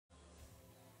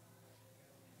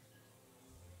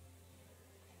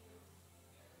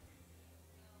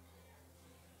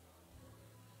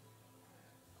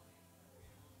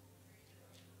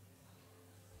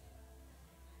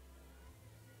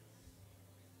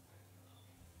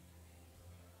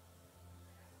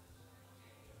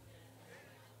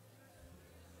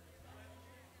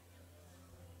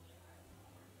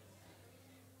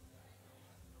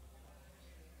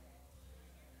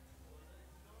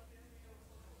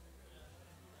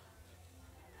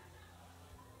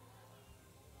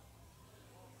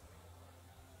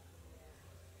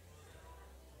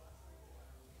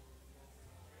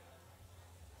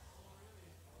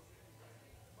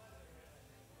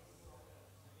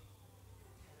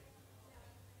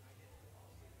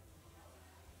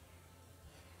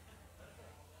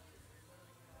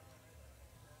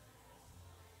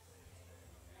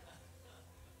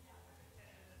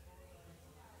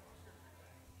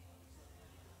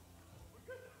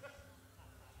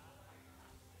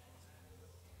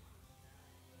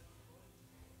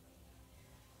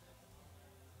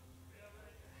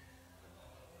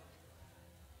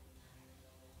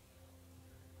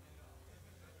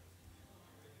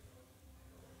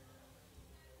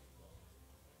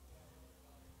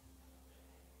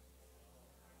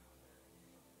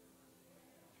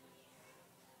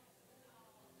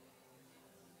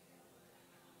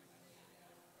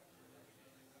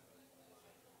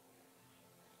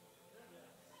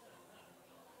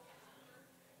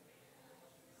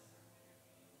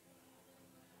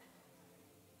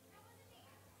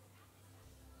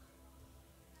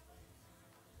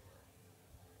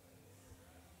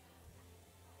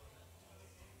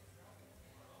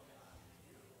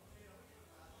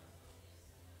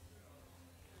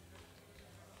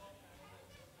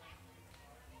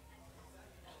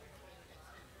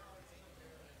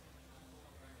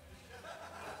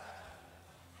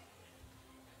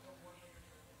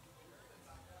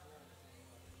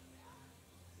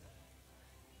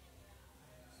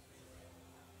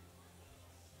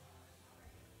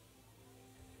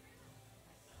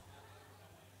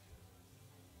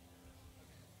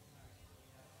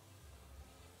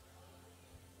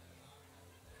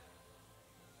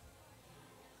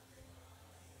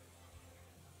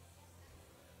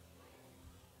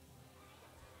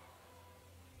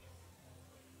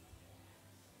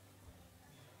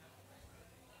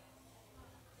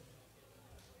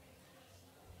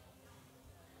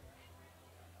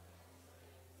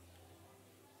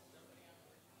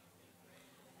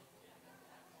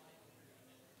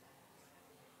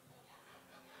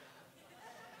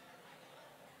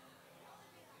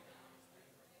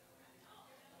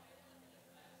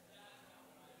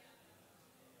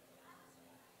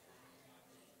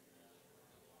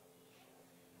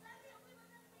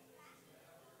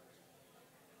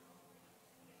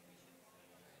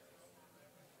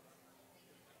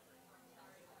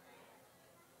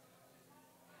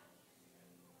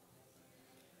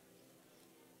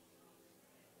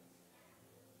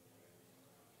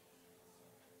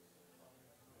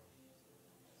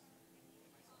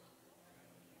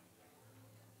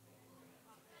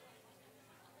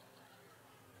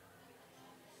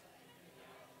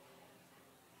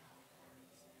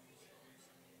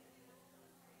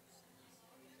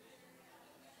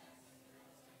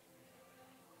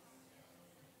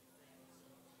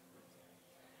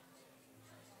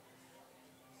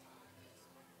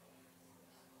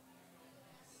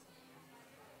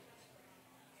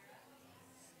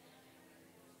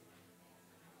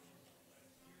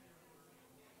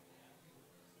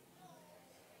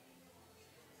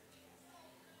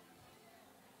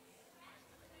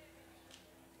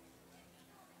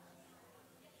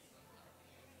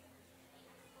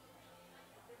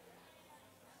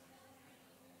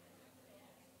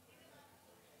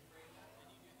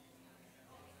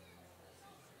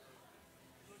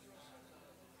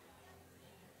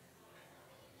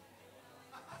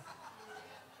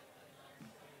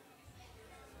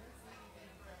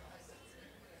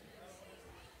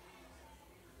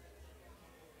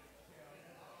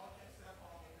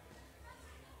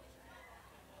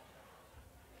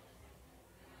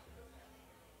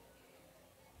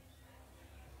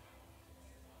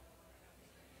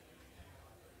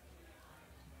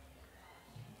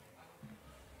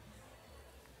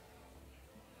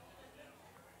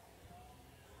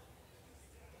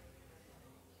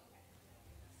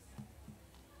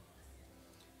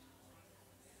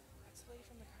lady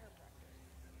from the chiropractor.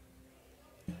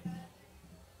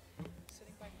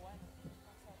 Sitting by Gwen.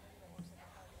 That's that lady that works at the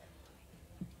chiropractor. I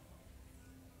wasn't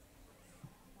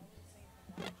saying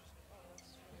anything wrong. Just like, oh,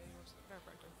 that's the lady who works at the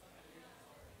chiropractor.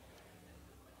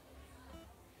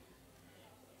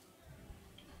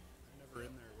 I'm never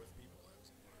in there with people. I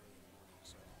was in there early in the morning,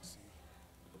 so I didn't see.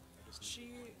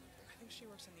 I think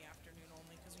she works in the afternoon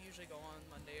only because we usually go on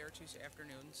Monday or Tuesday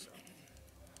afternoons. So.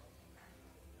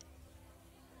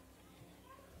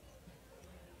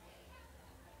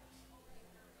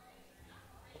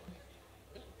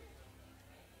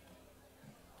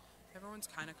 Everyone's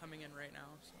kind of coming in right now.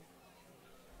 So.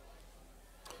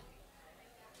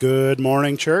 Good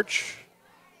morning, church.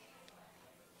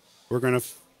 We're going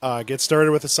to get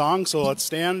started with a song, so let's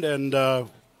stand and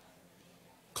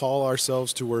call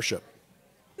ourselves to worship.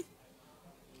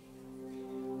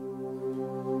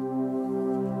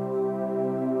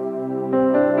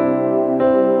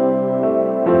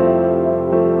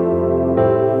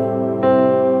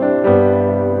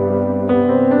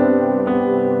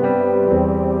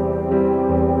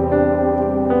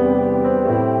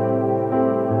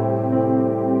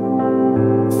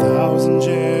 1,000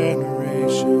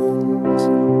 generations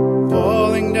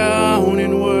falling down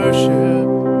in worship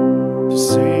to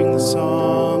sing the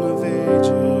song of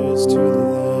ages to the Lamb.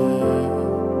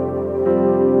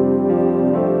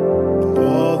 And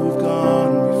all who've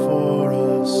gone before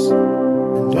us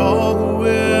and all who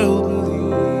will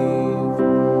believe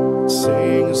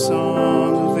sing a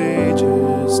song of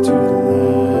ages to the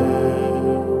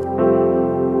Lamb.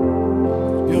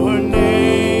 Your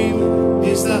name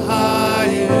is the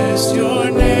highest, your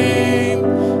name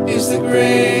is the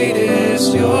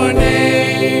greatest, your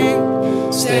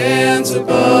name stands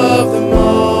above them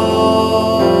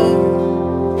all.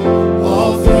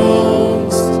 All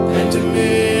thrones and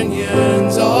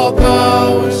dominions, all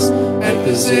powers and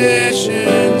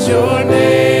positions, your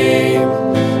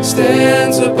name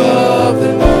stands above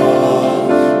them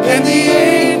all. And the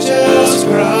angels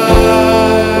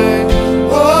cry,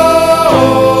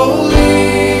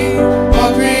 holy,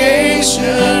 all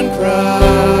creation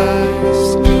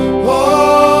cries,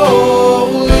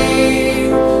 holy,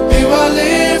 you are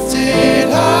lifted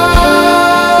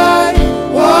high,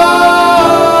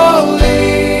 holy,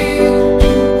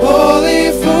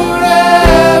 holy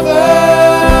forever.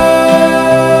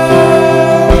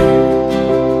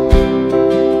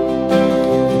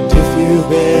 And if you've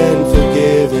been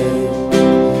forgiven,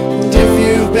 and if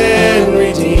you've been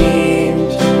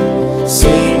redeemed,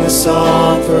 sing a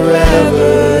song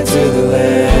forever to the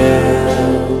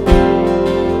Lamb.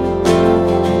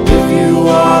 If you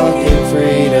walk in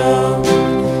freedom,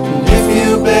 and if you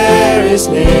bear His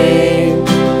name,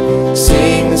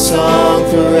 sing the song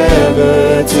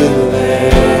forever to the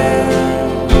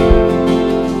Lamb.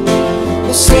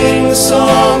 We'll sing the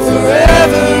song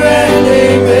forever and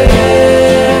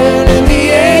amen. And the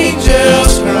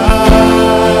angels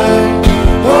cry,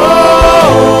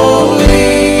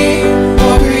 holy,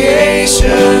 all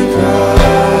creation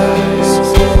cries,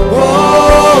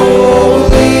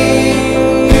 holy,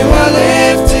 you are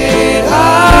lifted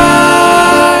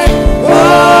high,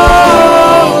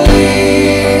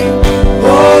 holy,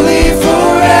 holy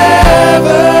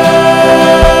forever.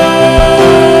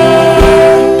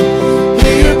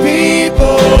 Hear your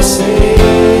people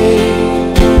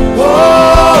sing,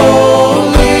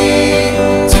 holy,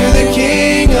 to the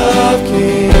King of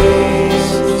Kings,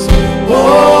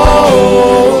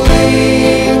 holy,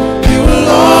 you will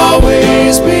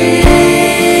always be,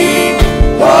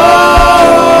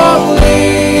 holy,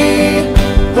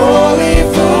 holy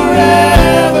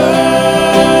forever.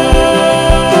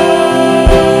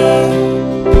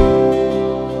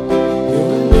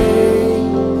 Your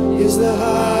name is the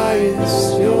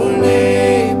highest, your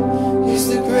name is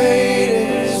the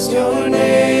greatest, your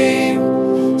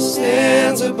name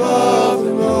stands above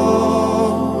them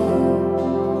all.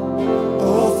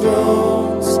 All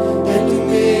thrones and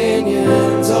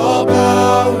dominions, all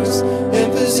powers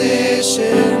and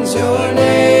positions, your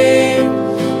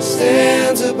name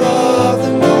stands above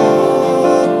them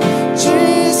all.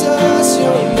 Jesus,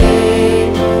 your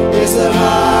name is the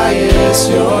highest,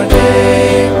 your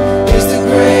name is the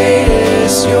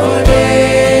greatest, your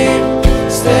name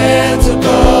stands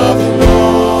above them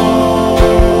all.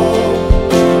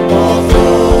 All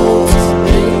thrones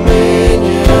and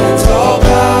dominions, all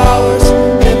powers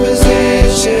and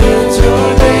positions,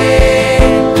 your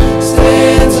name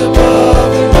stands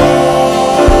above them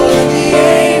all. And the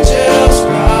angels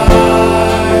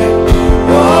cry,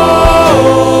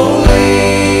 holy,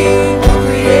 all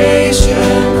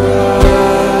creation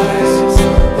cries,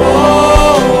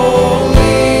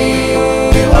 holy,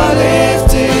 you are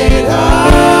lifted high.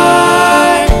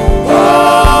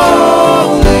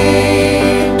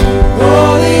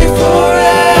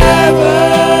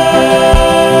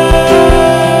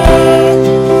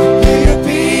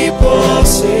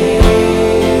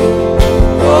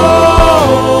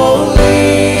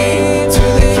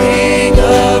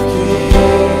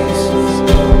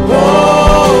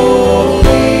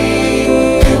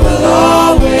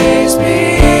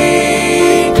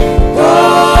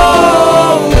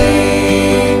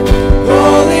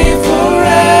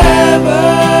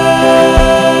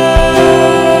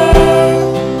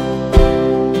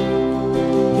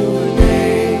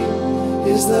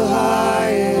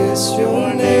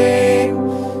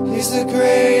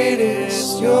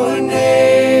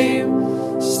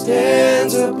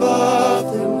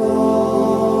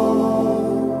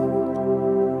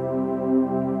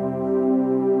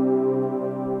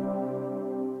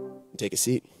 take a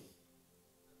seat.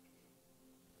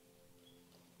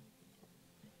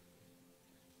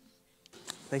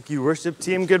 Thank you, worship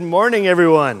team. Good morning,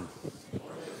 everyone.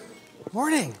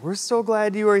 Morning. We're so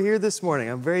glad you are here this morning.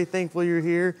 I'm very thankful you're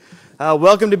here.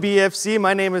 Welcome to BFC.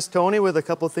 My name is Tony with a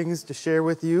couple things to share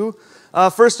with you.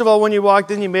 First of all, when you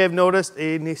walked in, you may have noticed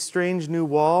a strange new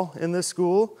wall in this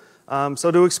school.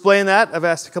 So to explain that, I've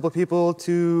asked a couple people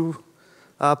to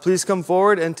please come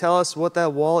forward and tell us what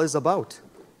that wall is about.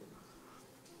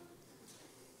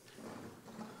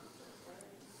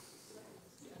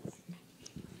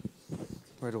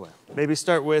 Right away. Maybe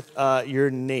start with your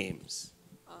names.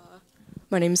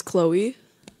 My name is Chloe.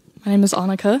 My name is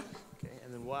Annika. Okay,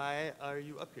 and then why are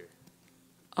you up here?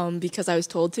 Because I was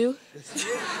told to.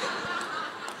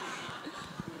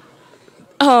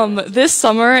 This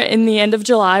summer, in the end of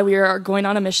July, we are going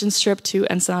on a missions trip to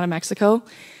Ensenada, Mexico.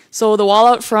 So the wall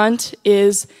out front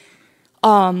is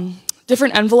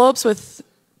different envelopes with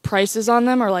prices on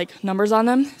them or like numbers on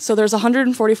them. So there's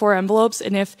 144 envelopes,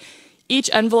 and if each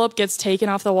envelope gets taken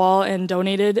off the wall and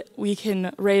donated, we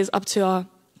can raise up to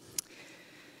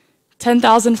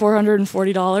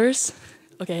 $10,440.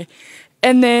 Okay.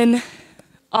 And then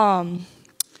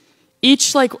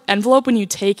each like envelope, when you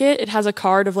take it, it has a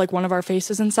card of like one of our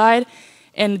faces inside,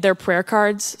 and they're prayer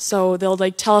cards. So they'll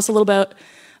like tell us a little bit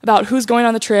about who's going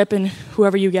on the trip and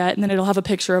whoever you get, and then it'll have a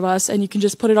picture of us, and you can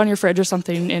just put it on your fridge or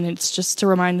something, and it's just to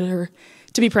remind her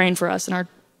to be praying for us in our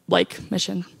like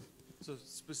mission. So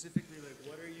specifically, like,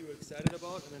 what are you excited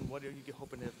about, and then what are you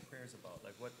hoping to have prayers about?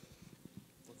 Like, what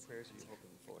prayers are you hoping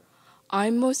for?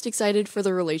 I'm most excited for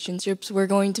the relationships we're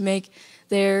going to make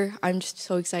there. I'm just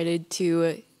so excited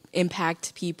to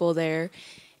impact people there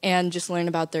and just learn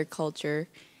about their culture.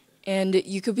 And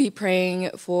you could be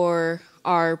praying for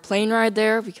our plane ride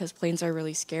there because planes are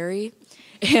really scary.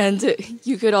 And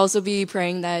you could also be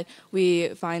praying that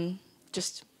we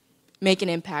make an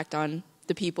impact on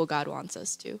the people God wants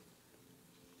us to.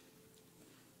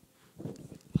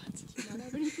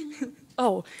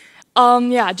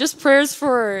 Yeah, just prayers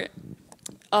for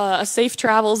a safe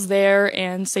travels there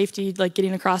and safety, like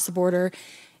getting across the border,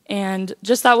 and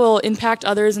just that will impact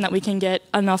others and that we can get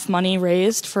enough money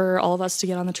raised for all of us to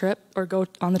get on the trip or go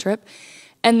on the trip.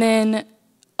 And then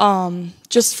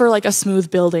just for like a smooth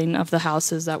building of the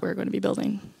houses that we're going to be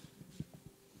building.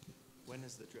 When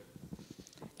is the trip?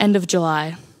 End of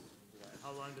July.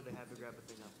 How long do they have to grab a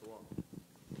thing off the wall?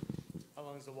 How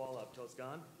long is the wall up till it's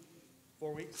gone?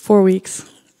 4 weeks? 4 weeks.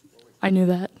 I knew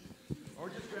that. Or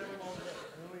just grab them all together,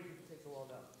 and then we can take the wall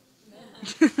down.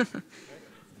 Okay.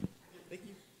 Thank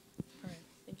you. All right,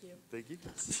 thank you. Thank you.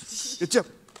 Good job.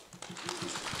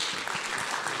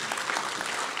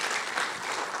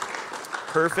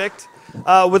 Perfect.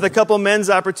 With a couple men's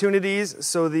opportunities,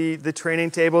 so the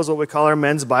training table is what we call our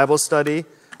men's Bible study.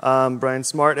 Brian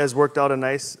Smart has worked out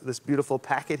this beautiful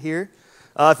packet here.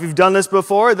 If you've done this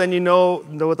before, then you know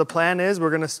what the plan is. We're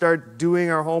going to start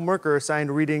doing our homework or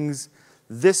assigned readings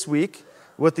this week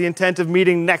with the intent of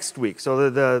meeting next week. So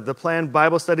the planned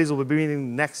Bible studies will be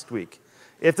meeting next week.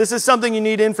 If this is something you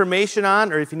need information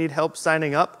on or if you need help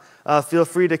signing up, feel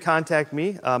free to contact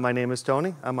me. My name is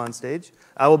Tony. I'm on stage.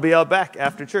 I will be out back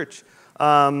after church.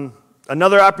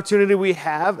 Another opportunity we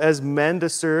have as men to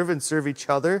serve and serve each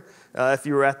other. If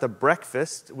you were at the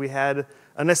breakfast, we had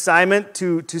an assignment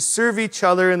to serve each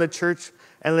other in the church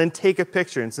and then take a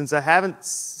picture. And since I haven't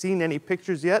seen any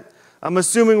pictures yet, I'm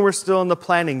assuming we're still in the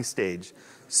planning stage.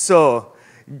 So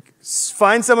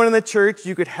find someone in the church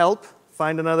you could help.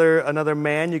 Find another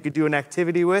man you could do an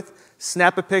activity with.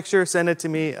 Snap a picture, send it to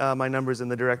me. My number's in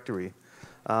the directory.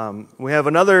 We have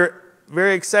another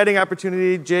very exciting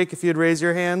opportunity. Jake, if you'd raise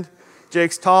your hand.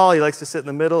 Jake's tall. He likes to sit in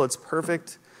the middle. It's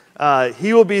perfect.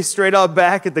 He will be straight out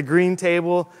back at the green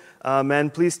table. Men,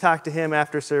 please talk to him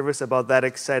after service about that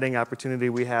exciting opportunity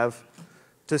we have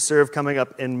to serve coming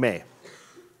up in May.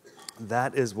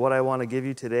 That is what I want to give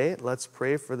you today. Let's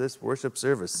pray for this worship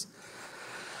service.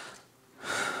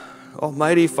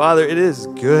 Almighty Father, it is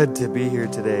good to be here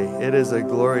today. It is a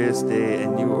glorious day,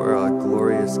 and you are a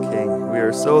glorious King. We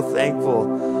are so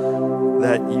thankful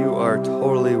that you are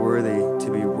totally worthy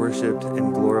to be worshiped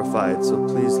and glorified. So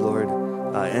please, Lord,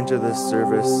 enter this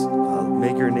service.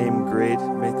 Make your name great.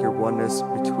 Make your oneness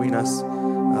between us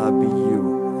be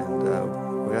you.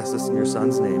 And we ask this in your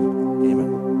Son's name.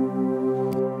 Amen.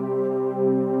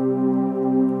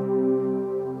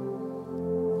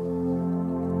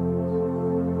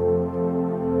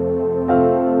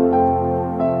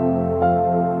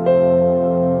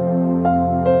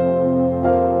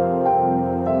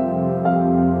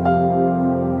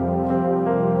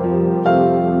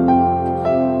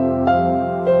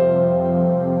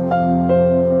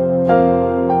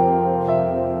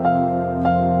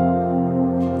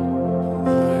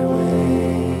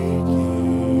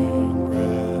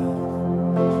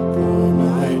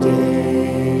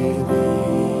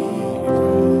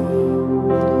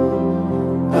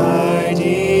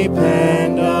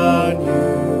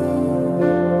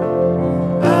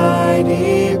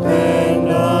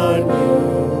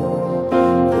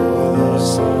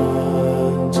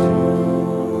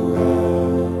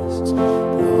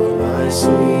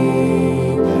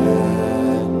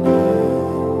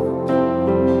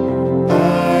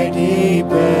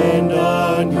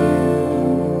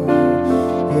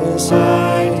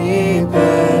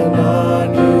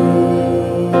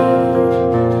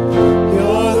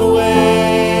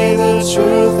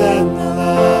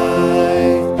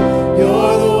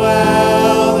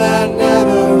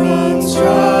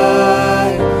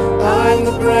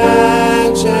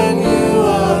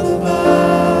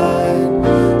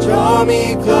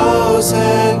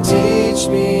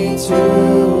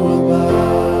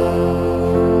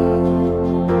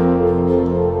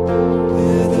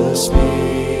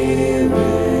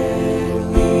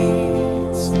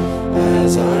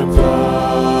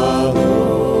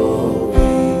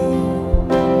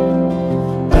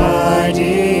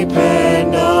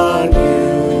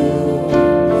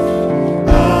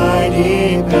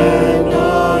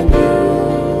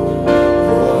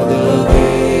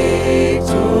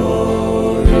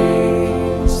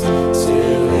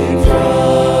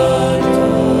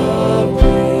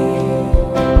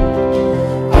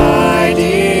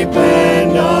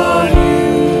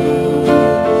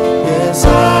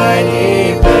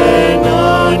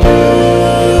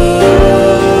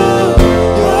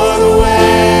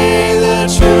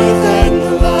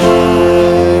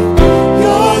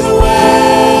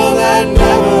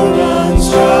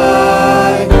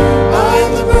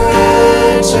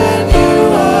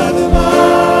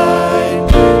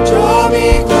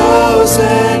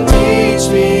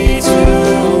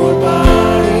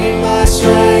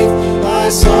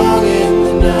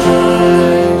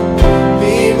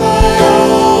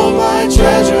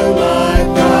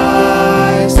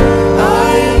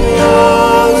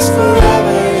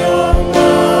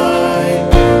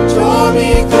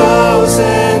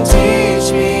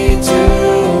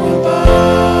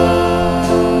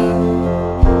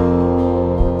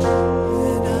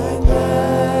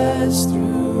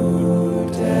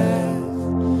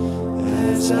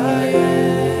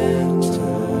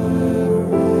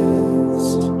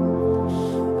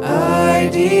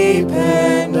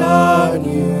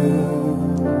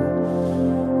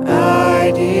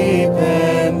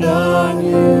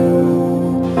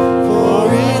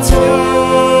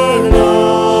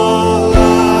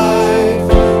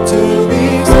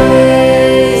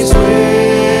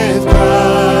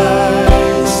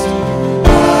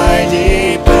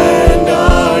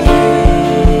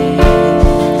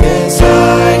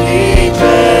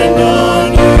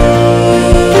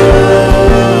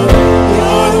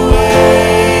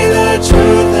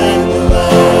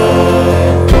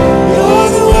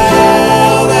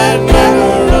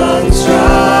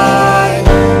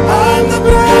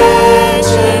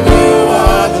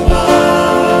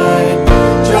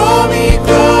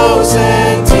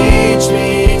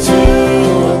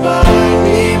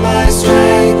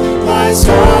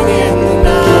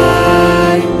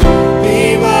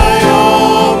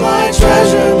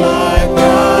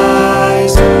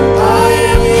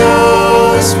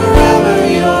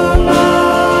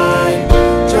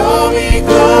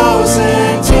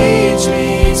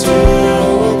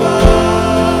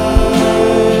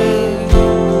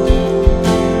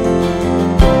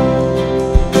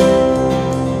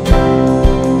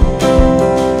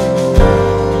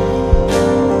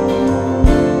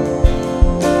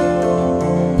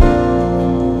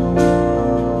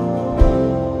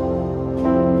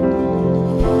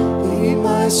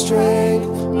 strength,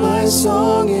 my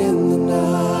song in the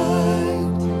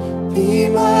night. Be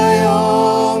my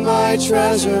all, my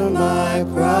treasure, my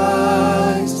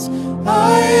prize.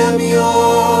 I am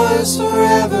yours,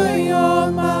 forever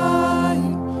you're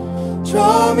mine.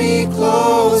 Draw me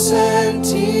close and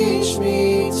teach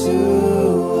me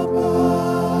to abide.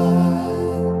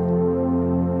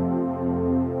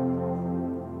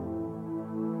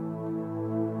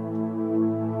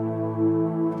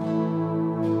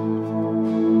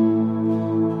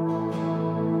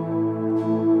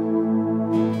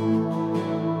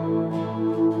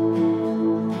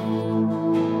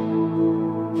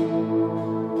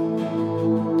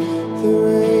 The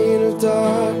reign of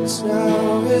darkness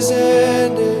now is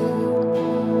ended,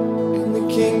 in the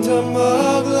kingdom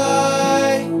of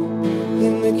light,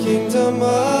 in the kingdom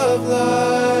of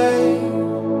light.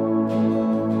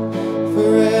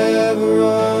 Forever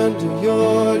under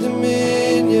your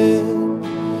dominion,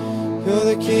 you're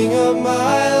the king of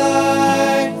my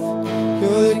life,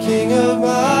 you're the king of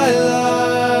my life.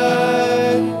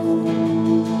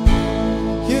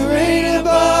 You reign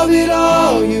above it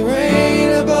all, you reign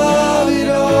above it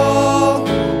all,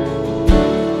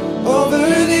 over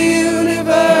the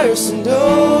universe and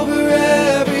over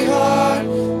every heart.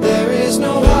 There is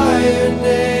no higher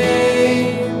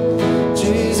name.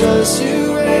 Jesus,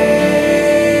 you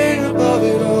reign above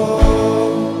it all.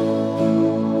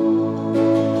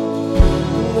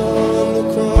 And on the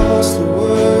cross the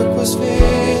work was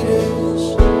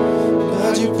finished.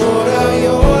 God, you poured out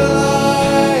your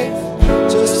life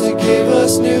just to give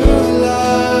us new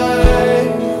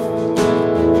life.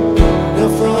 Now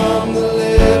from the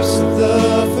lips of the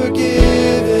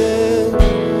forgiven,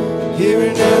 hear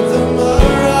an anthem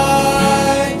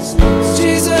arise.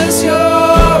 Jesus, you're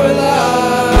alive.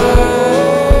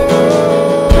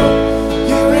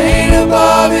 You reign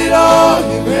above it all,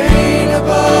 you reign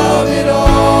above it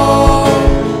all,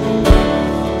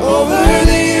 over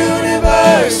the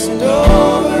universe and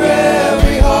over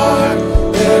every heart.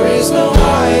 There is no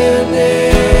higher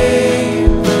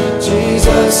name.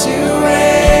 Jesus, you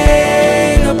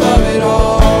reign above it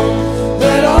all.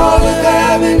 Let all of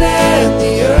heaven and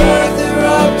the earth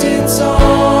erupt in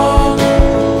song.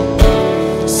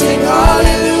 Sing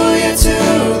hallelujah to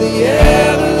the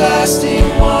everlasting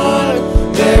one.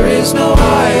 There is no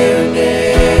higher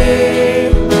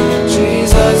name.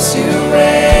 Jesus, you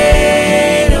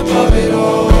reign above it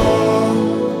all.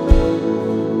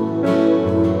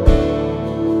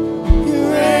 You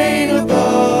reign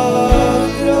above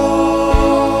it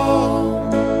all.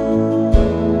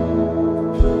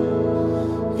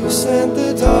 You sent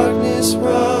the darkness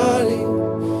running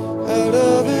out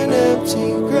of an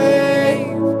empty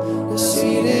grave. You're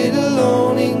seated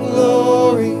alone in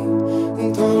glory,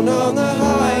 enthroned on the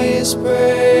highest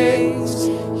praise.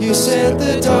 You sent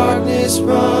the darkness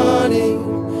running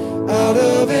out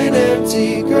of an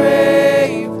empty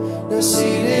grave. Now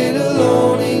seated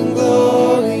alone in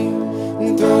glory,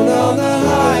 enthroned on the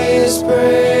highest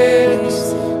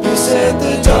praise. You sent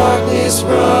the darkness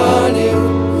running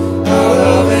out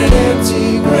of an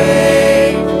empty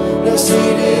grave. Now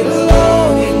seated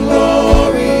alone in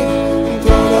glory,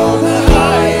 enthroned on the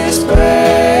highest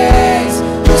praise.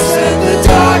 You sent the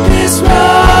darkness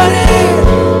running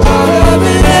out of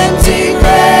an empty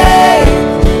grave.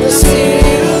 Now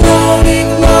seated alone in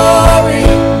glory,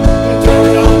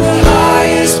 enthroned on the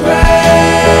highest praise.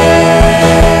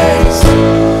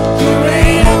 You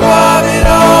reign above it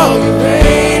all, you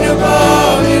reign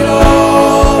above it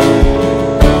all,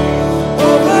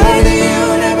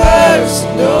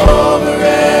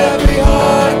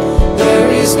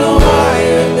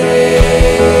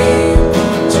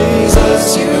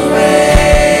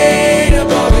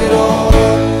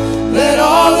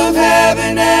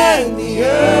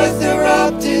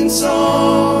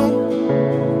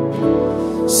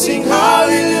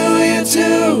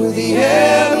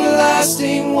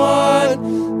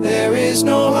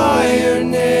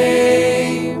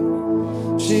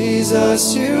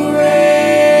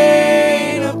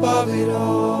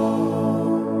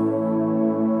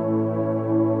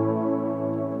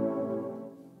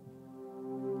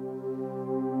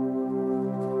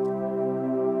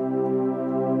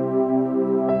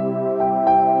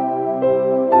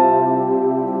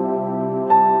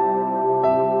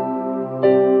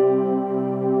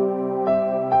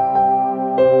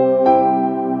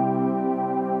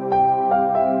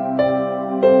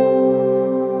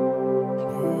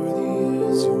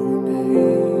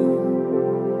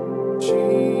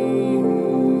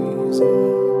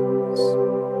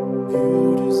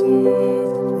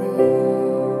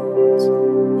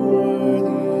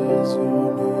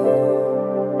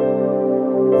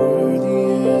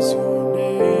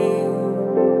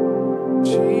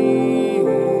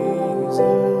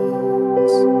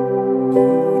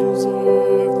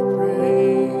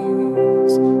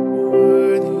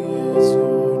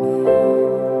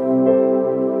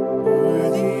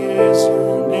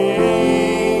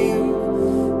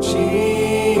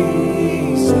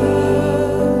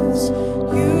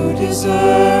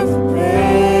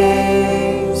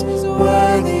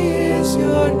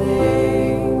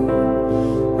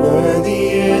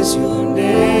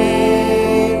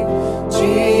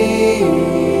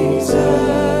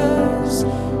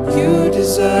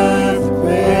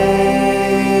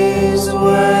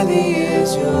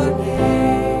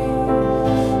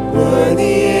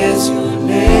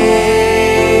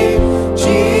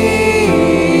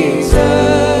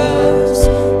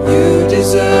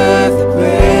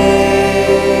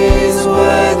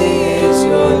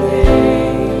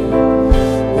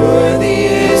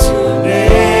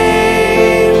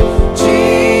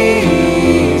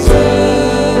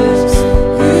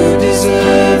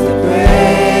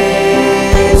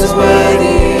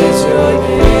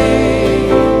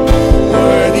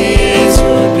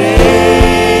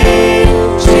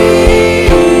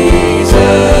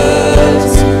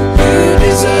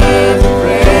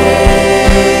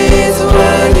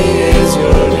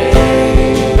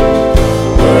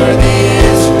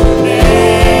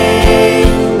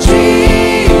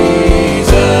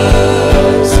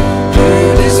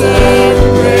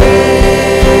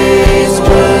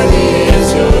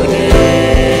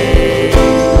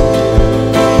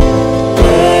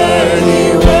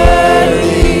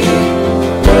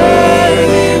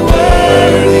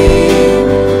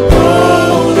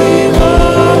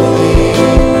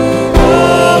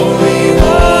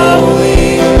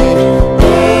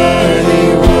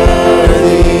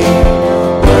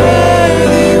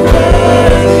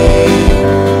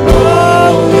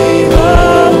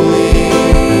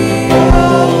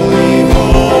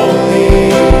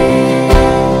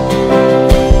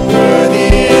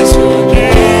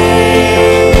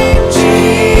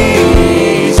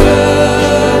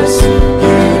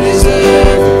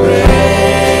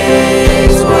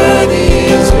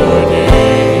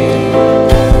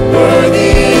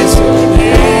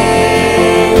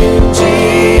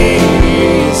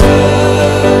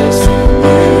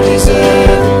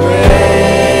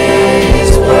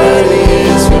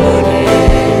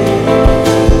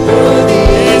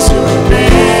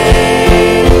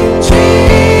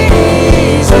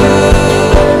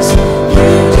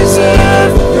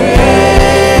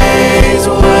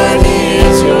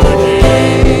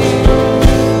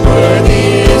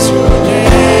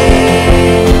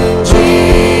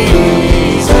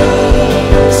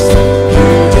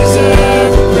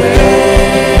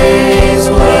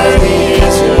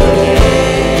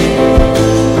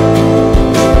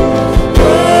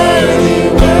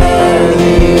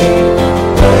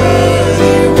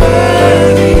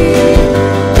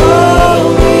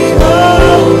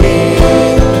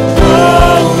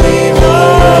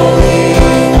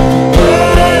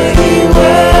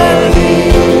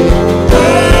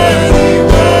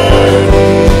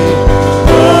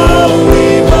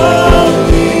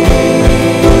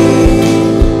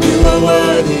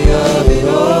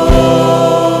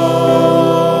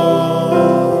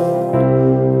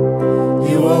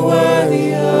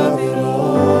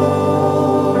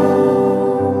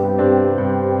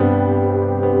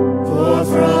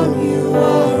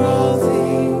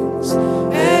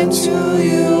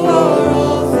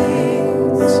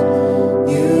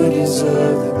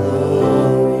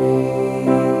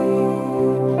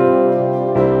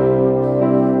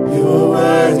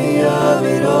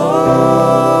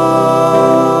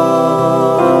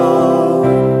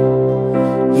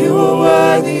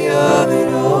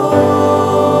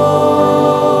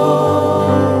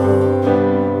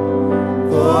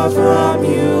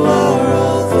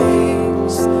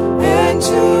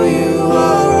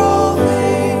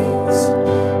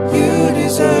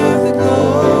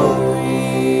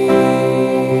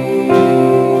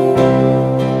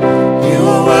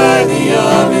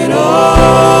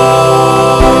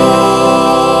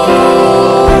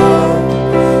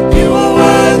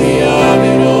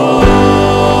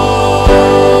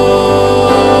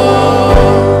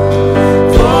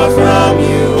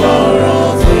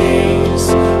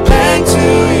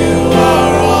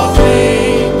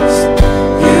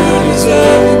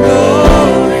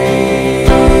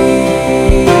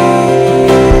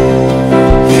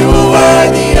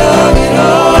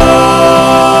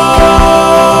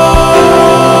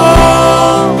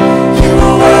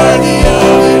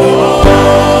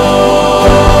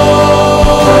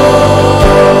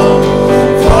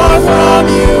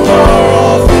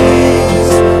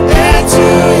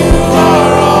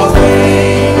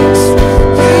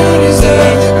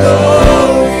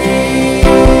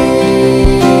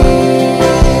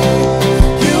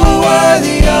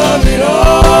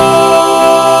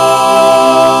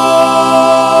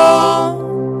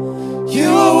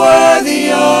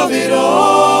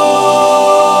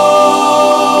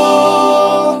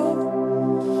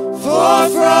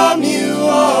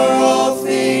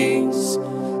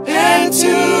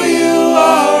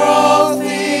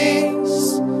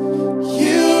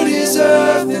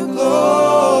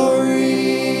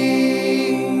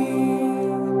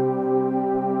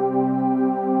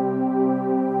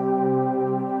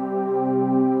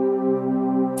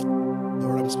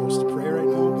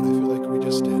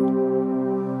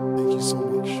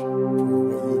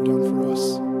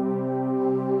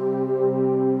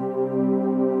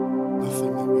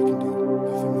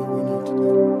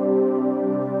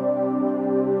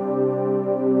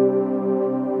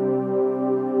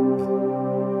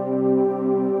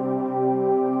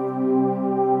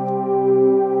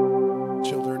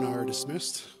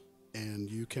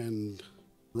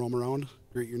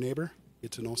 your neighbor,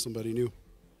 get to know somebody new.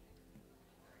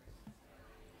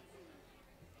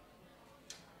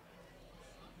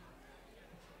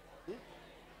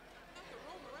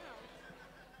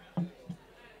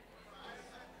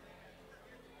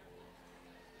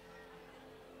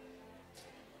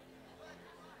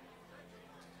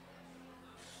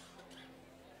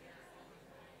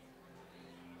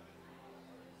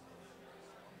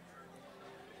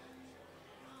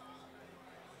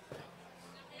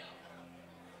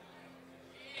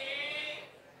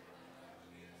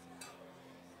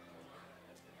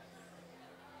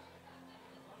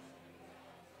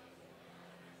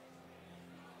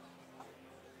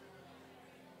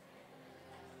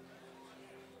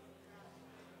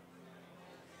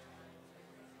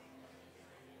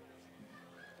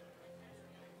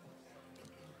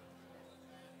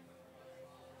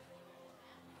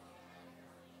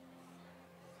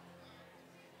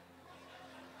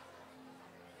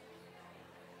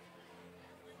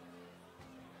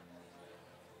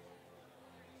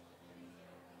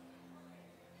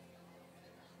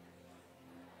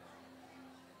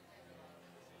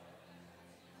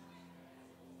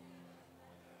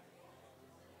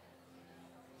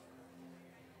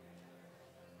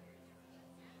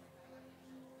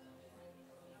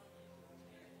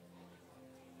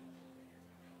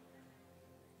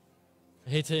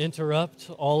 I hate to interrupt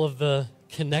all of the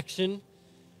connection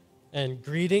and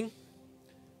greeting,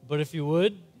 but if you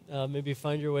would, maybe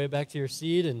find your way back to your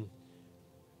seat and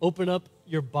open up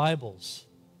your Bibles.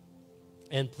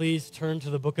 And please turn to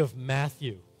the book of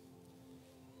Matthew.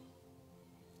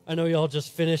 I know you all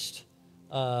just finished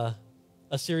a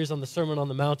series on the Sermon on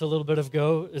the Mount a little bit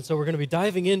ago, and so we're going to be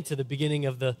diving into the beginning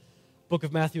of the book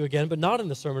of Matthew again, but not in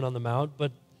the Sermon on the Mount,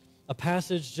 but a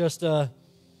passage just a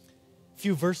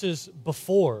few verses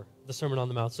before the Sermon on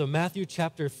the Mount. So Matthew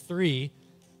chapter 3,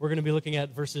 we're going to be looking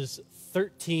at verses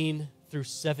 13 through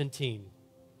 17.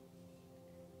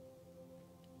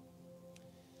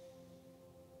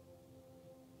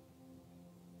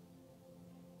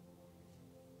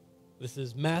 This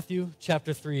is Matthew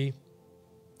chapter 3,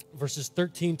 verses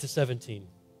 13 to 17.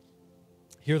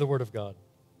 Hear the word of God.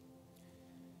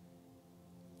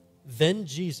 Then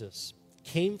Jesus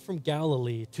came from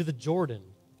Galilee to the Jordan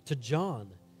to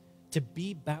John to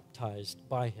be baptized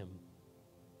by him.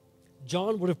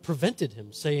 John would have prevented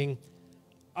him, saying,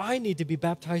 I need to be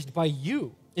baptized by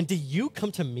you, and do you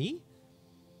come to me?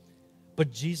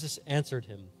 But Jesus answered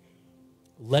him,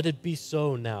 Let it be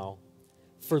so now,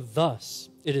 for thus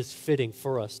it is fitting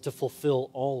for us to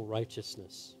fulfill all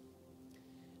righteousness.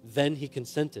 Then he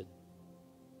consented.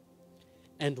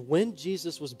 And when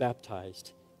Jesus was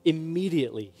baptized,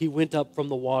 immediately he went up from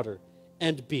the water,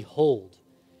 and behold,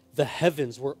 the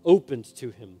heavens were opened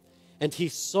to him, and he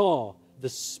saw the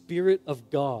Spirit of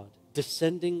God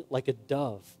descending like a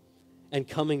dove and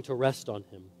coming to rest on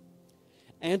him.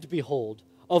 And behold,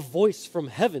 a voice from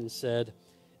heaven said,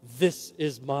 This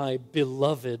is my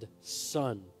beloved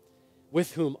Son,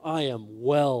 with whom I am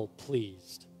well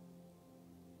pleased.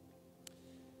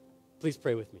 Please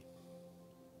pray with me.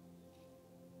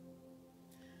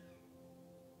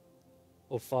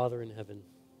 O Father in heaven,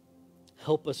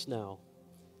 help us now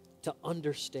to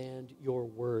understand your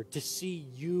word, to see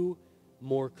you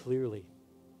more clearly.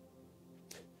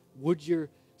 Would your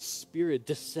Spirit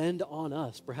descend on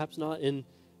us, perhaps not in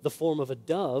the form of a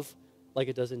dove, like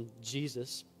it does in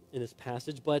Jesus in this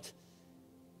passage, but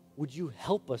would you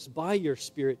help us by your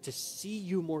Spirit to see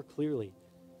you more clearly,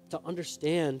 to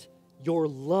understand your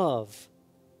love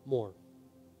more,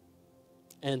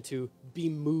 and to be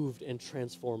moved and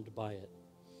transformed by it.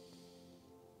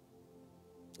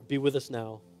 Be with us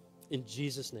now. In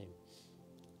Jesus' name,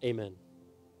 amen.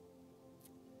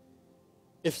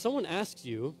 If someone asks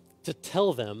you to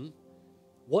tell them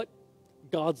what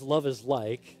God's love is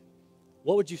like,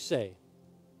 what would you say?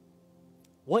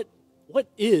 What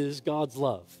is God's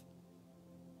love?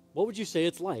 What would you say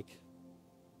it's like?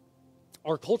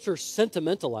 Our culture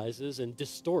sentimentalizes and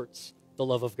distorts the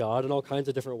love of God in all kinds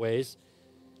of different ways.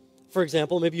 For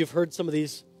example, maybe you've heard some of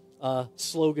these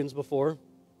slogans before.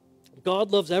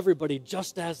 God loves everybody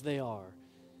just as they are,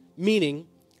 meaning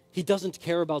he doesn't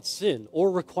care about sin or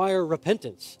require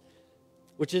repentance,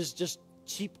 which is just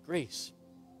cheap grace.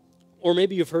 Or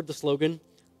maybe you've heard the slogan,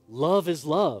 love is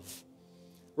love,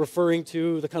 referring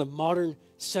to the kind of modern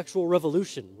sexual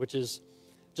revolution, which is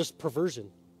just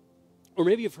perversion. Or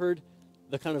maybe you've heard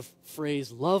the kind of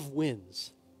phrase, love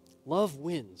wins. Love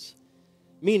wins,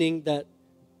 meaning that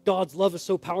God's love is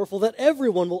so powerful that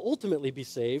everyone will ultimately be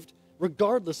saved,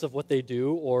 regardless of what they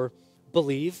do or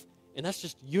believe, and that's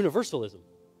just universalism.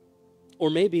 Or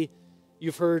maybe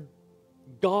you've heard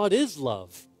God is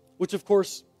love, which of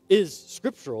course is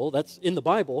scriptural, that's in the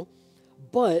Bible,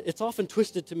 but it's often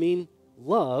twisted to mean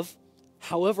love,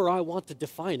 however I want to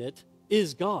define it,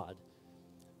 is God.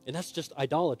 And that's just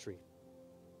idolatry.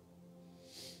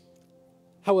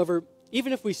 However,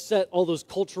 even if we set all those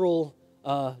cultural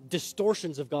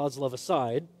distortions of God's love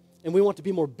aside, and we want to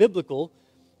be more biblical,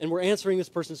 and we're answering this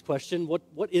person's question,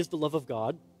 what is the love of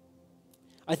God?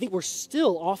 I think we're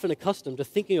still often accustomed to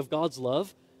thinking of God's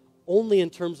love only in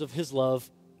terms of his love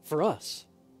for us.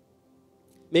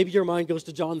 Maybe your mind goes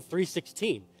to John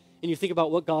 3:16, and you think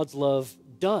about what God's love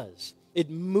does.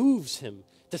 It moves him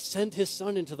to send his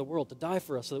son into the world to die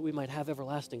for us so that we might have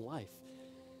everlasting life.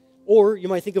 Or you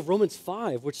might think of Romans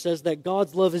 5, which says that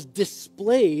God's love is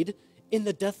displayed in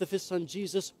the death of his son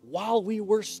Jesus while we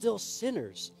were still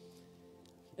sinners.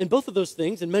 And both of those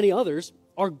things, and many others,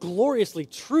 are gloriously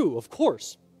true, of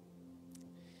course.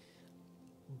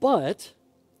 But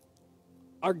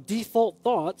our default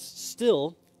thoughts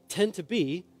still tend to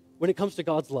be, when it comes to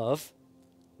God's love,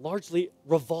 largely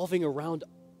revolving around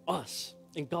us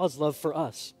and God's love for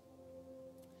us.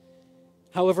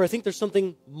 However, I think there's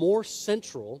something more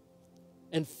central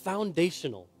and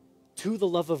foundational to the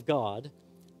love of God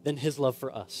than his love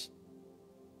for us.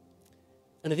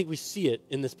 And I think we see it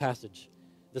in this passage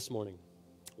this morning.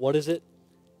 What is it?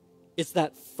 It's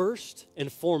that first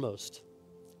and foremost,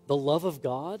 the love of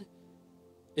God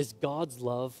is God's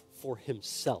love for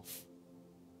himself.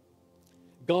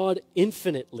 God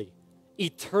infinitely,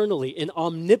 eternally, and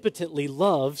omnipotently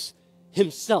loves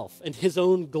himself and his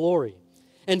own glory.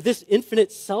 And this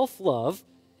infinite self-love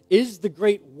is the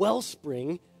great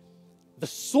wellspring, the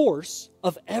source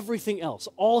of everything else,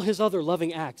 all his other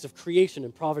loving acts of creation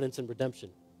and providence and redemption,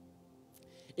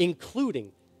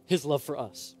 including his love for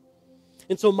us.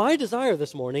 And so my desire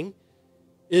this morning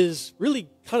is really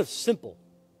kind of simple.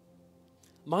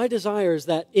 My desire is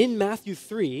that in Matthew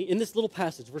 3, in this little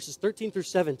passage, verses 13 through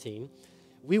 17,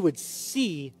 we would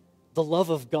see the love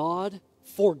of God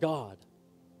for God.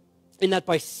 And that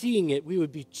by seeing it, we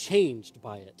would be changed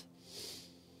by it.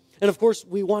 And of course,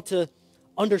 we want to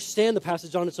understand the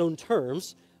passage on its own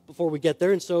terms before we get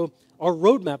there. And so our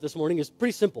roadmap this morning is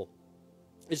pretty simple.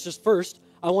 It's just first,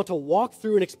 I want to walk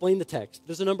through and explain the text.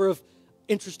 There's a number of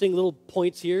interesting little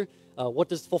points here. What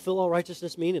does fulfill all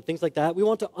righteousness mean and things like that. We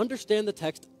want to understand the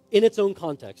text in its own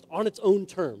context, on its own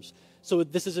terms. So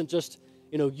this isn't just,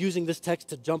 using this text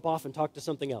to jump off and talk about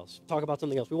something else.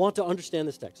 We want to understand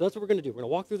this text. So that's what we're going to do. We're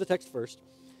going to walk through the text first.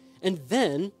 And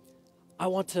then I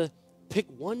want to pick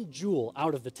one jewel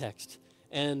out of the text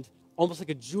and almost like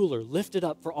a jeweler, lift it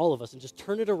up for all of us and just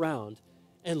turn it around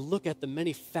and look at the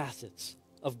many facets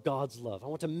of God's love. I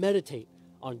want to meditate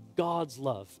on God's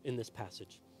love in this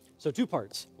passage. So 2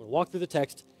 parts. We're going to walk through the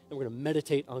text, and we're going to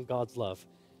meditate on God's love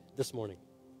this morning.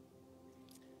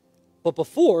 But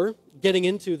before getting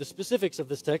into the specifics of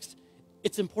this text,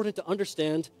 it's important to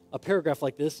understand a paragraph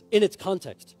like this in its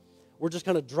context. We're just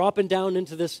kind of dropping down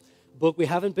into this book. We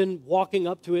haven't been walking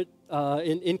up to it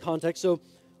in context. So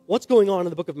what's going on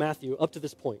in the book of Matthew up to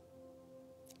this point?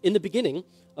 In the beginning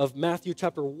of Matthew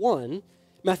chapter 1,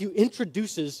 Matthew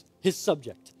introduces his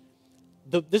subject.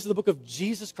 This is the book of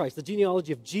Jesus Christ, the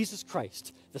genealogy of Jesus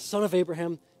Christ, the son of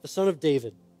Abraham, the son of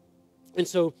David. And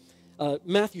so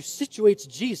Matthew situates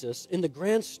Jesus in the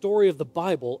grand story of the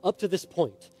Bible up to this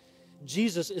point.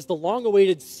 Jesus is the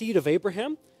long-awaited seed of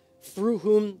Abraham, through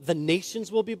whom the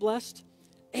nations will be blessed,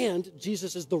 and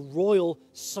Jesus is the royal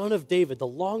son of David, the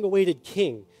long-awaited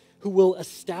king, who will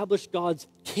establish God's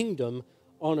kingdom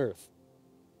on earth.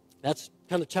 That's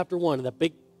kind of chapter 1,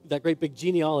 and that great big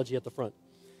genealogy at the front.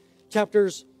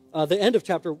 The end of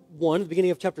chapter 1, the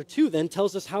beginning of chapter 2 then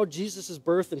tells us how Jesus'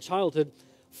 birth and childhood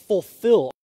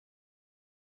fulfill.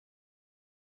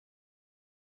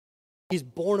 He's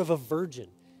born of a virgin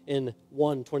in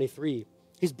 1:23.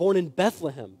 He's born in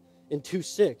Bethlehem in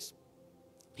 2:6.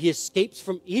 He escapes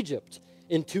from Egypt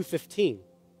in 2:15.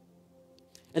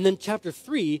 And then chapter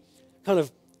 3, kind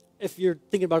of, if you're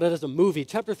thinking about it as a movie,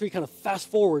 chapter 3 kind of fast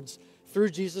forwards through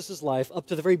Jesus' life up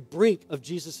to the very brink of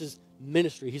Jesus'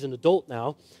 ministry. He's an adult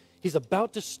now. He's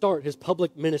about to start his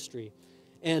public ministry.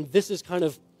 And this is kind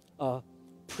of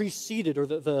preceded, or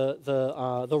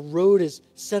the road is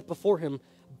set before him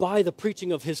by the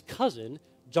preaching of his cousin,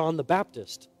 John the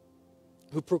Baptist,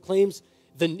 who proclaims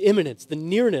the imminence, the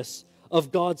nearness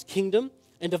of God's kingdom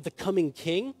and of the coming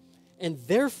king, and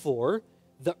therefore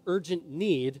the urgent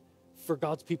need for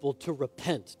God's people to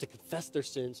repent, to confess their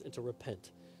sins and to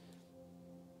repent.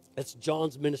 That's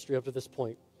John's ministry up to this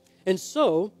point. And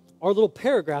so, our little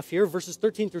paragraph here, verses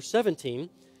 13 through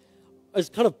 17, is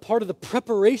kind of part of the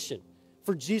preparation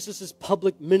for Jesus'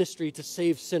 public ministry to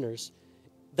save sinners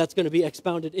that's going to be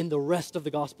expounded in the rest of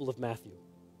the Gospel of Matthew.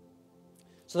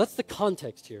 So that's the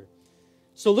context here.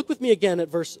 So look with me again at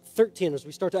verse 13 as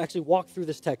we start to actually walk through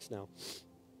this text now.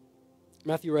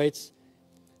 Matthew writes,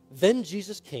 "Then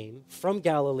Jesus came from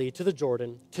Galilee to the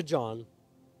Jordan to John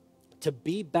to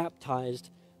be baptized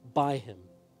by him."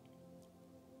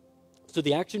 So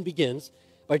the action begins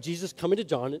by Jesus coming to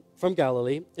John from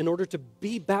Galilee in order to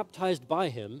be baptized by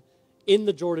him in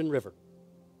the Jordan River.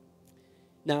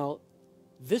 Now,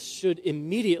 this should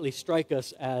immediately strike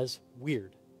us as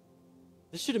weird.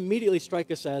 This should immediately strike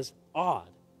us as odd.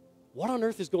 What on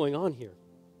earth is going on here?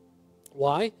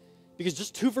 Why? Because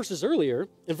just 2 verses earlier,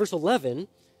 in verse 11,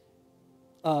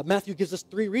 Matthew gives us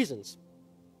 3 reasons.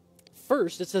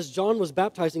 First, it says John was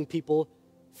baptizing people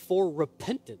for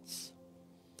repentance.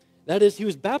 That is, he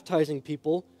was baptizing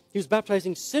people, he was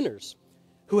baptizing sinners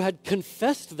who had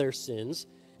confessed their sins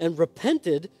and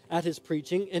repented at his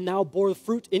preaching and now bore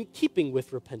fruit in keeping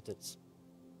with repentance.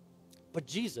 But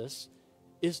Jesus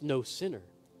is no sinner.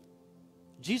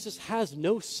 Jesus has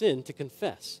no sin to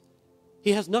confess.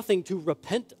 He has nothing to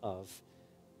repent of.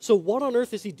 So what on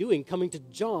earth is he doing coming to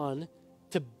John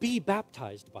to be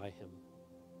baptized by him?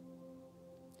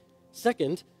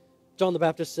 Second, John the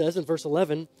Baptist says in verse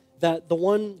 11 that the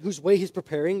one whose way he's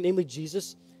preparing, namely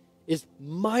Jesus, is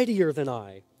mightier than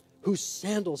I, whose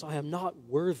sandals I am not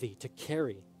worthy to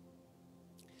carry.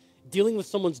 Dealing with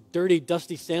someone's dirty,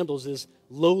 dusty sandals is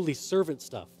lowly servant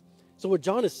stuff. So what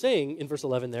John is saying in verse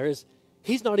 11 there is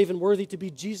he's not even worthy to be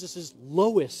Jesus'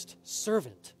 lowest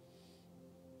servant.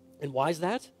 And why is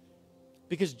that?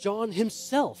 Because John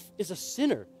himself is a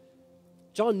sinner.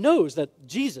 John knows that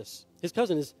Jesus, his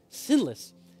cousin, is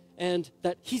sinless and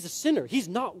that he's a sinner. He's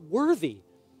not worthy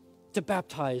to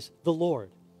baptize the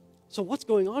Lord. So what's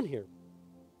going on here?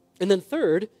 And then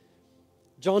third,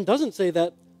 John doesn't say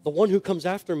that the one who comes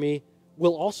after me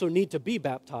will also need to be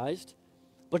baptized,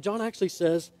 but John actually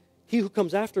says, he who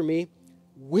comes after me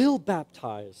will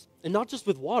baptize, and not just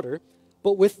with water,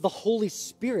 but with the Holy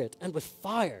Spirit and with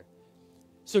fire.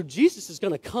 So Jesus is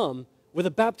going to come with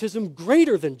a baptism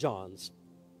greater than John's.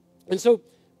 And so,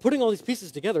 putting all these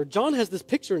pieces together, John has this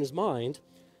picture in his mind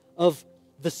of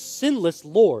the sinless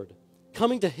Lord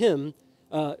coming to him,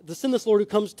 the sinless Lord who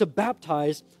comes to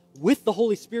baptize with the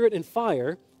Holy Spirit and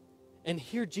fire, and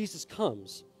here Jesus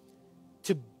comes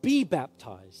to be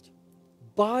baptized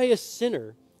by a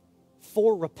sinner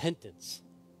for repentance.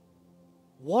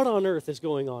 What on earth is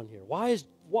going on here?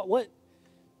 What?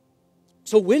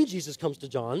 So when Jesus comes to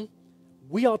John,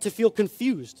 we ought to feel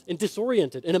confused and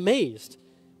disoriented and amazed,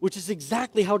 which is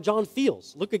exactly how John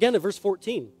feels. Look again at verse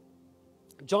 14.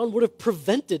 John would have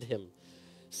prevented him,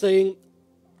 saying,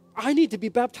 I need to be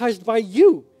baptized by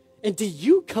you, and do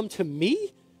you come to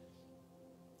me?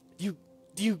 Do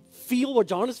you feel what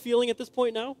John is feeling at this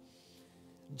point now?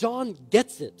 John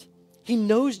gets it. He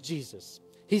knows Jesus.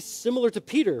 He's similar to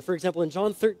Peter, for example, in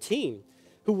John 13,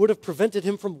 who would have prevented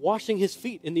him from washing his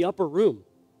feet in the upper room.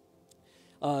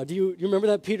 Do you remember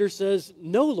that Peter says,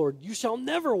 no, Lord, you shall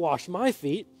never wash my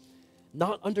feet,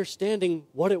 not understanding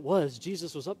what it was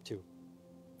Jesus was up to.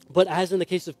 But as in the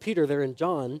case of Peter there in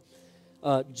John,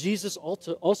 Jesus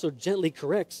also gently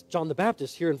corrects John the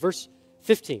Baptist here in verse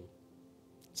 15.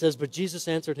 It says, but Jesus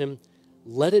answered him,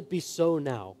 let it be so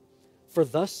now, for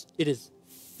thus it is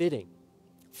fitting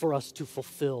for us to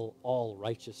fulfill all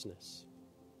righteousness.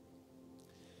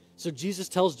 So Jesus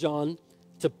tells John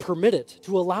to permit it,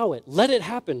 to allow it. Let it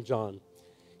happen, John.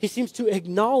 He seems to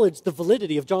acknowledge the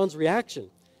validity of John's reaction.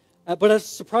 But as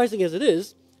surprising as it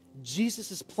is,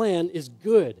 Jesus' plan is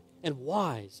good and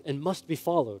wise and must be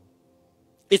followed.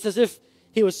 It's as if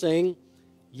he was saying,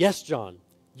 yes, John,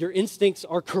 your instincts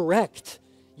are correct.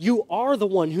 You are the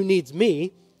one who needs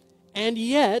me, and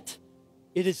yet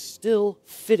it is still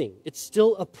fitting. It's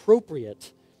still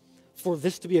appropriate for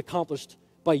this to be accomplished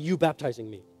by you baptizing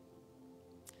me.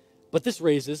 But this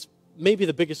raises maybe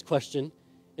the biggest question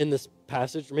in this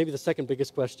passage, or maybe the second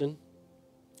biggest question.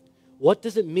 What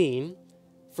does it mean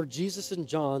for Jesus and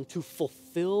John to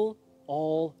fulfill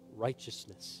all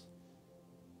righteousness?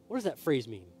 What does that phrase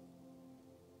mean?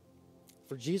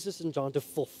 For Jesus and John to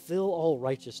fulfill all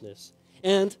righteousness.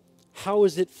 And how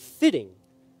is it fitting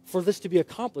for this to be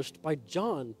accomplished by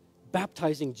John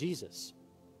baptizing Jesus?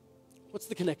 What's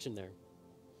the connection there?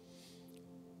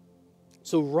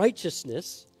 So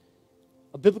righteousness,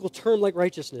 a biblical term like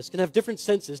righteousness, can have different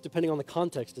senses depending on the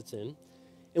context it's in.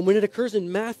 And when it occurs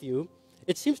in Matthew,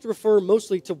 it seems to refer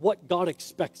mostly to what God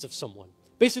expects of someone.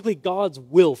 Basically, God's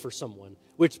will for someone,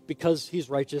 which, because he's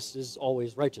righteous, is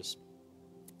always righteous.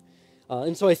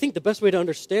 And so I think the best way to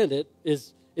understand it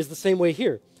is the same way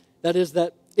here. That is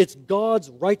that it's God's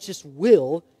righteous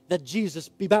will that Jesus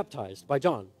be baptized by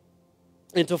John.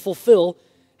 And to fulfill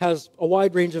has a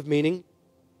wide range of meaning,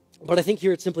 but I think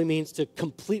here it simply means to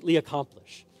completely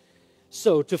accomplish.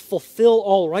 So to fulfill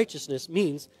all righteousness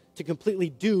means to completely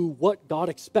do what God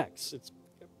expects. It's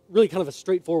really kind of a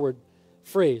straightforward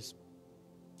phrase.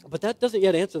 But that doesn't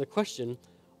yet answer the question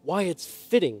why it's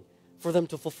fitting for them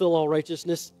to fulfill all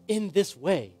righteousness in this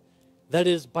way. That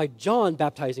is, by John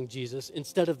baptizing Jesus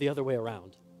instead of the other way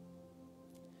around.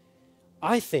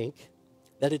 I think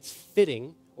that it's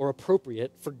fitting or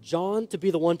appropriate for John to be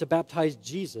the one to baptize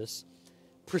Jesus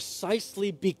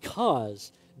precisely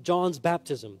because John's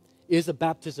baptism is a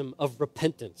baptism of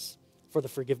repentance for the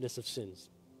forgiveness of sins.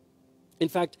 In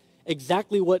fact,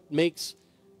 exactly what makes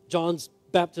John's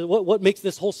baptism, what makes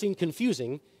this whole scene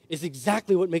confusing is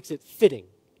exactly what makes it fitting.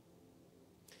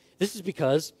 This is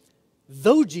because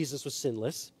though Jesus was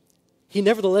sinless, he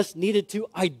nevertheless needed to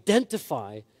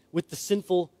identify with the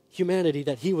sinful humanity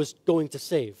that he was going to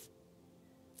save.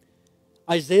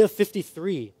 Isaiah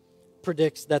 53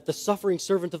 predicts that the suffering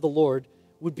servant of the Lord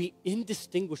would be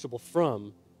indistinguishable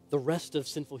from the rest of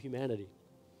sinful humanity.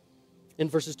 In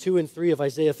verses 2 and 3 of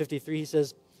Isaiah 53, he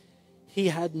says, "He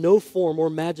had no form or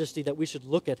majesty that we should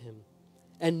look at him,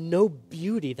 and no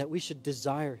beauty that we should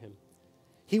desire him.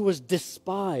 He was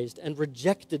despised and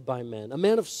rejected by men, a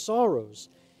man of sorrows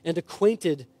and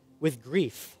acquainted with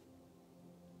grief.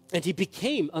 And he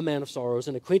became a man of sorrows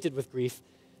and acquainted with grief,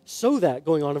 so that,"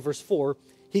 going on in verse 4,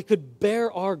 "he could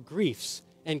bear our griefs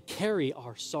and carry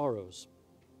our sorrows."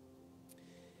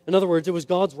 In other words, it was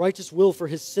God's righteous will for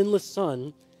his sinless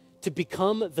Son to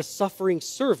become the suffering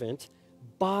servant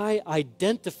by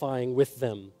identifying with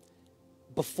them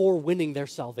before winning their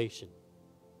salvation.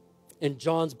 And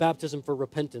John's baptism for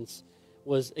repentance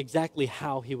was exactly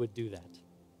how he would do that.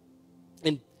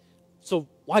 And so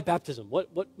why baptism?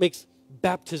 What makes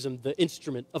baptism the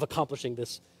instrument of accomplishing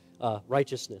this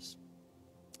righteousness?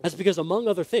 That's because, among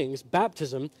other things,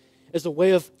 baptism is a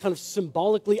way of kind of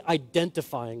symbolically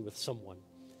identifying with someone.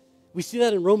 We see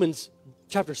that in Romans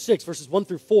chapter 6, verses 1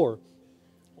 through 4,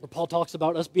 where Paul talks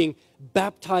about us being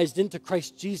baptized into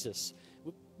Christ Jesus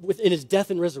in his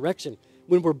death and resurrection.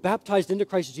 When we're baptized into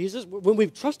Christ Jesus, when we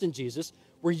trust in Jesus,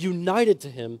 we're united to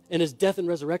him, and his death and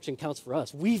resurrection counts for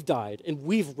us. We've died, and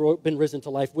we've been risen to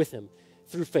life with him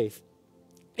through faith.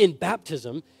 In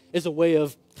baptism is a way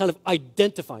of kind of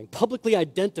identifying, publicly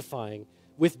identifying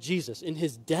with Jesus in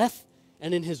his death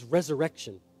and in his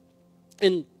resurrection.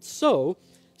 And so,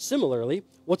 similarly,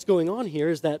 what's going on here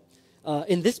is that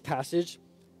in this passage,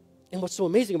 and what's so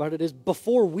amazing about it is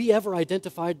before we ever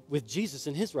identified with Jesus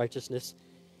and his righteousness,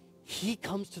 he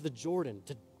comes to the Jordan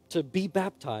to be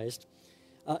baptized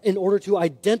in order to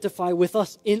identify with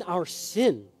us in our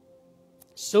sin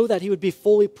so that he would be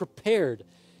fully prepared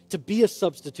to be a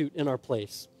substitute in our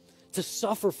place, to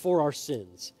suffer for our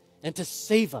sins, and to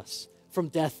save us from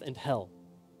death and hell.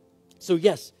 So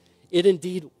yes, it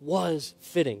indeed was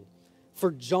fitting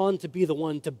for John to be the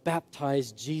one to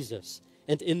baptize Jesus,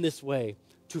 and in this way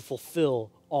to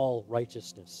fulfill all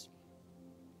righteousness.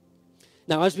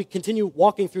 Now, as we continue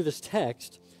walking through this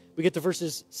text, we get to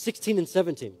verses 16 and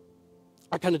 17.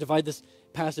 I kind of divide this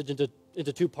passage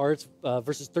into two parts,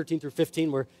 verses 13 through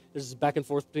 15, where there's this back and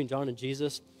forth between John and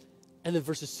Jesus, and then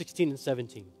verses 16 and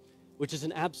 17, which is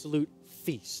an absolute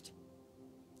feast.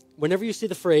 Whenever you see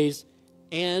the phrase,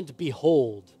 "and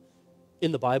behold,"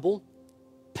 in the Bible,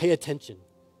 pay attention.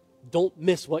 Don't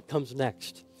miss what comes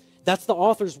next. That's the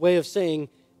author's way of saying,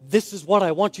 this is what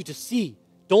I want you to see.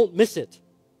 Don't miss it.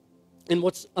 And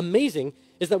what's amazing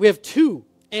is that we have two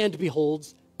 "and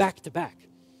beholds" back to back.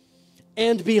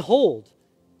 And behold,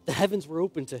 the heavens were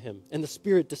opened to him, and the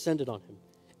Spirit descended on him.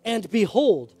 And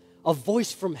behold, a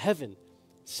voice from heaven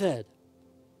said.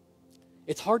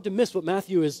 It's hard to miss what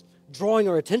Matthew is drawing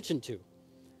our attention to.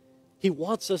 He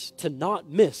wants us to not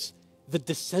miss the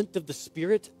descent of the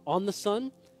Spirit on the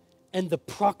Son and the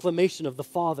proclamation of the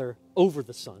Father over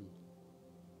the Son.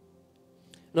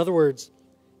 In other words,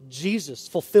 Jesus,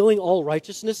 fulfilling all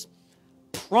righteousness,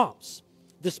 prompts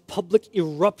this public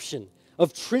eruption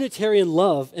of Trinitarian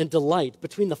love and delight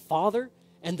between the Father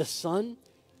and the Son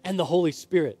and the Holy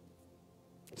Spirit.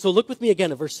 So look with me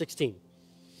again at verse 16.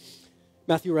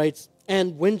 Matthew writes,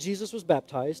 "And when Jesus was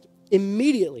baptized,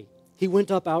 immediately he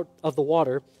went up out of the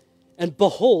water, and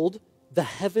behold, the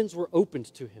heavens were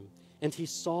opened to him, and he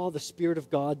saw the Spirit of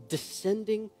God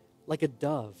descending like a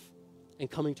dove and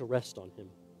coming to rest on him."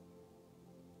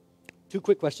 Two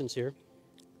quick questions here.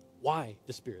 Why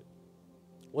the Spirit?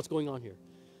 What's going on here?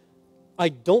 I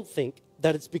don't think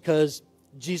that it's because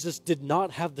Jesus did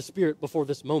not have the Spirit before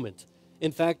this moment.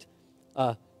 In fact,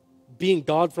 being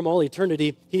God from all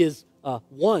eternity, he is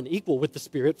one, equal with the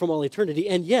Spirit from all eternity,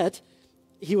 and yet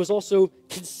he was also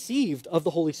conceived of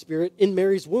the Holy Spirit in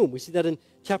Mary's womb. We see that in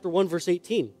chapter 1, verse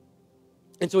 18.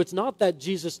 And so it's not that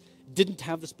Jesus didn't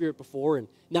have the Spirit before, and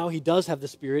now he does have the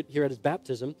Spirit here at his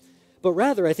baptism, but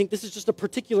rather I think this is just a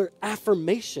particular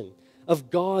affirmation of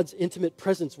God's intimate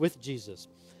presence with Jesus,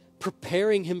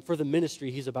 preparing him for the ministry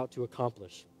he's about to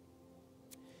accomplish.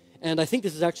 And I think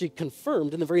this is actually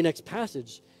confirmed in the very next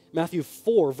passage, Matthew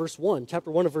 4, verse 1,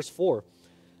 chapter 1 of verse 4.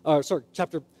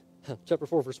 Chapter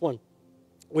 4, verse 1,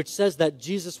 which says that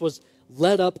Jesus was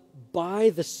led up by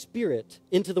the Spirit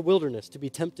into the wilderness to be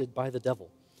tempted by the devil,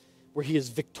 where he is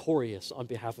victorious on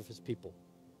behalf of his people.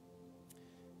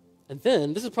 And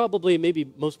then, this is probably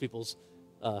maybe most people's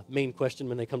main question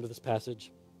when they come to this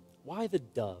passage. Why the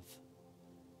dove?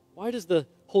 Why does the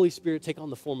Holy Spirit take on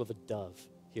the form of a dove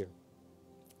here?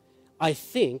 I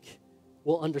think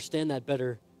we'll understand that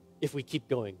better if we keep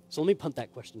going. So let me punt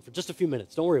that question for just a few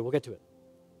minutes. Don't worry, we'll get to it.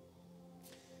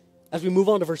 As we move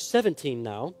on to verse 17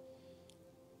 now,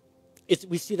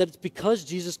 we see that it's because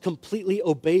Jesus completely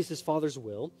obeys his Father's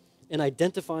will in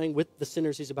identifying with the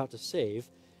sinners he's about to save,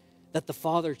 that the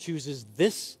Father chooses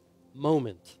this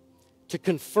moment to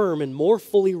confirm and more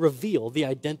fully reveal the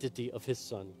identity of his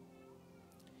Son.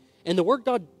 And the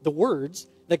words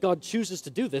that God chooses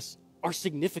to do this are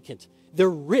significant. They're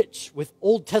rich with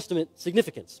Old Testament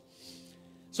significance.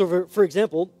 So for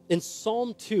example, in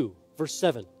Psalm 2, verse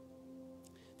 7,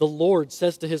 the Lord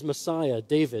says to his Messiah,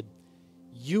 David,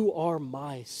 "You are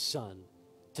my son.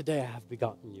 Today I have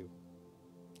begotten you."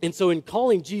 And so in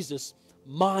calling Jesus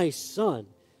my son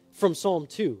from Psalm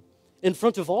 2, in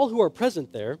front of all who are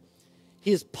present there,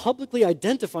 he is publicly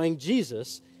identifying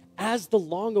Jesus as the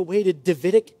long-awaited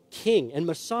Davidic king and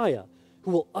Messiah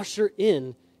who will usher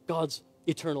in God's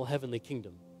eternal heavenly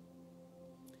kingdom.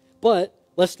 But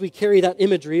lest we carry that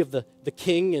imagery of the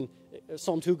king, and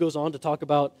Psalm 2 goes on to talk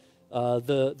about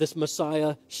this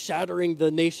Messiah shattering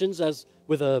the nations as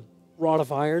with a rod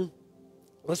of iron,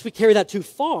 lest we carry that too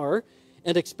far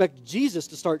and expect Jesus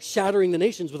to start shattering the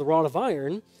nations with a rod of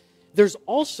iron, there's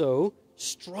also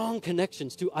strong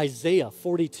connections to Isaiah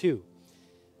 42.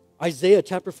 Isaiah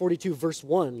chapter 42, verse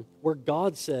 1, where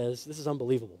God says, this is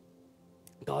unbelievable.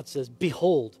 God says,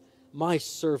 "Behold, my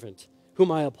servant,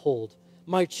 whom I uphold,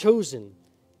 my chosen,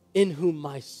 in whom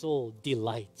my soul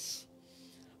delights.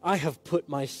 I have put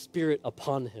my spirit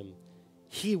upon him.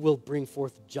 He will bring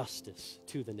forth justice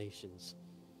to the nations."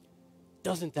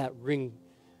 Doesn't that ring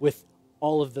with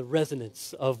all of the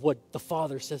resonance of what the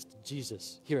Father says to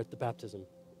Jesus here at the baptism?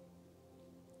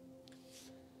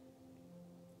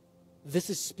 This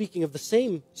is speaking of the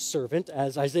same servant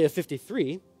as Isaiah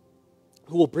 53,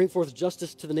 who will bring forth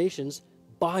justice to the nations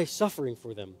by suffering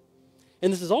for them.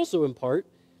 And this is also in part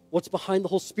what's behind the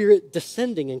whole Spirit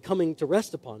descending and coming to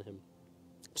rest upon him.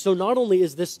 So not only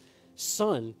is this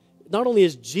son, not only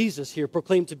is Jesus here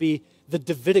proclaimed to be the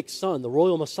Davidic son, the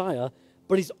royal Messiah,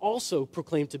 but he's also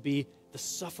proclaimed to be the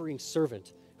suffering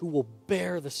servant who will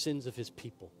bear the sins of his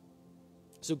people.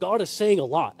 So God is saying a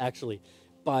lot, actually,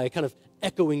 by kind of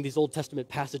echoing these Old Testament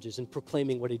passages and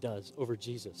proclaiming what he does over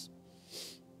Jesus.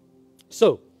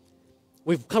 So,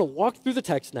 we've kind of walked through the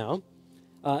text now,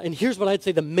 and here's what I'd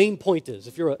say the main point is.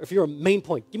 If you're a main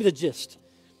point, give me the gist.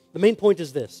 The main point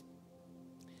is this.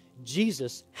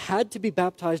 Jesus had to be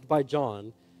baptized by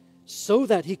John so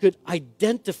that he could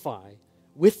identify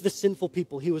with the sinful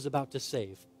people he was about to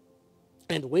save.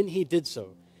 And when he did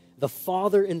so, the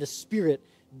Father and the Spirit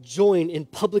join in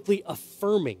publicly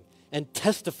affirming and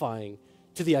testifying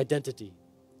to the identity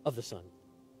of the Son.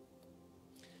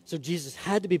 So Jesus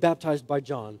had to be baptized by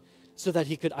John so that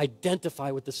he could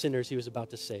identify with the sinners he was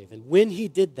about to save. And when he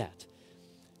did that,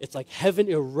 it's like heaven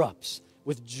erupts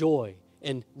with joy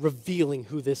and revealing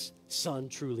who this Son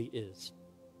truly is.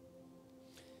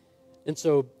 And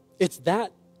so it's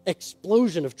that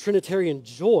explosion of Trinitarian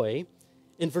joy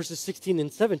in verses 16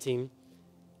 and 17,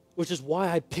 which is why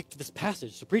I picked this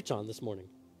passage to preach on this morning.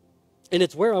 And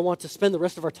it's where I want to spend the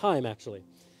rest of our time, actually.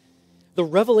 The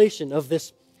revelation of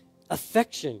this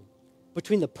affection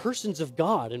between the persons of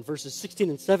God in verses 16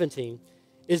 and 17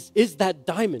 is that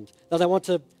diamond that I want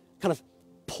to kind of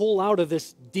pull out of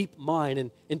this deep mine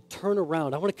and turn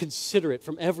around. I want to consider it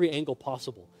from every angle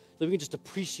possible so that we can just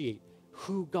appreciate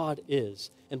who God is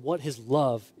and what his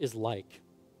love is like.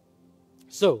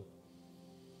 So,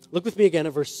 look with me again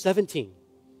at verse 17.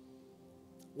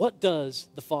 What does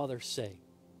the Father say?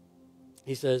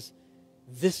 He says,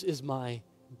 "This is my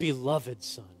beloved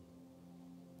Son,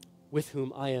 with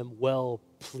whom I am well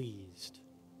pleased."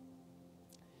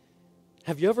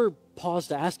 Have you ever paused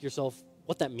to ask yourself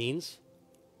what that means?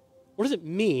 What does it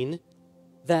mean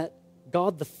that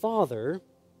God the Father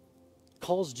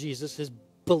calls Jesus his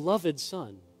beloved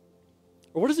Son?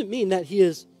 Or what does it mean that he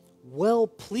is well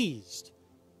pleased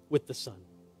with the Son?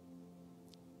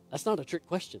 That's not a trick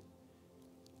question.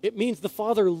 It means the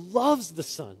Father loves the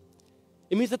Son.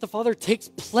 It means that the Father takes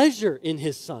pleasure in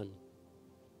his Son.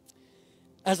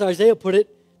 As Isaiah put it,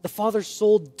 the Father's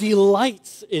soul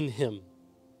delights in him.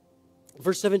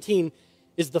 Verse 17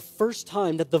 is the first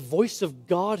time that the voice of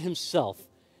God himself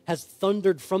has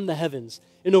thundered from the heavens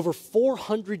in over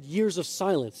 400 years of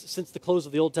silence since the close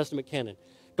of the Old Testament canon.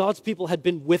 God's people had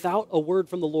been without a word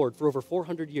from the Lord for over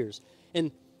 400 years.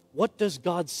 And what does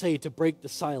God say to break the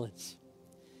silence?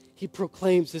 He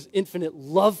proclaims his infinite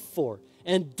love for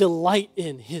and delight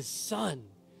in his Son.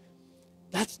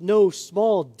 That's no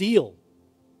small deal.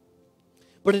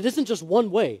 But it isn't just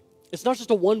one way. It's not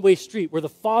just a one-way street where the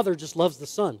Father just loves the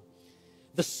Son.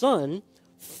 The Son,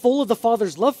 full of the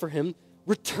Father's love for him,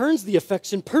 returns the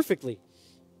affection perfectly.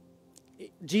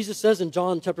 Jesus says in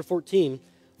John chapter 14,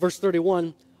 verse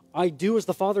 31, I do as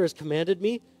the Father has commanded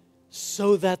me,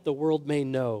 so that the world may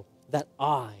know that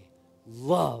I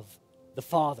love the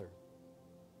Father.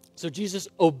 So Jesus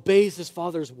obeys his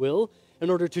Father's will in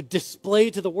order to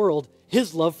display to the world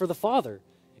his love for the Father,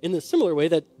 in the similar way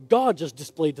that God just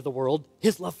displayed to the world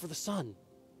his love for the Son.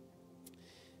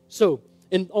 So,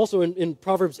 and also in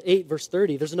Proverbs 8, verse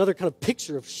 30, there's another kind of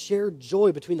picture of shared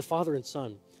joy between the Father and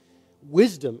Son.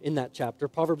 Wisdom in that chapter,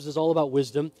 Proverbs is all about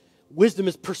wisdom. Wisdom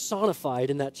is personified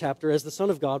in that chapter as the Son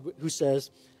of God who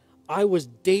says, I was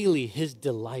daily his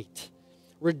delight,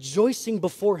 rejoicing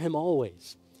before him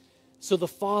always. So the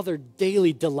Father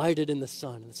daily delighted in the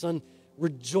Son. The Son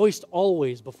rejoiced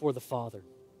always before the Father.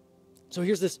 So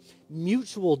here's this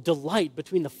mutual delight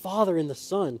between the Father and the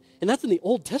Son. And that's in the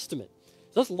Old Testament.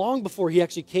 So that's long before he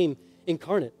actually came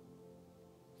incarnate.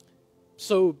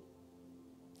 So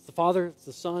it's the Father, it's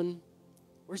the Son.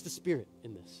 Where's the Spirit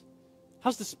in this?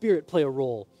 How's the Spirit play a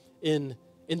role in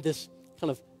this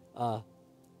kind of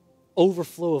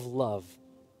overflow of love?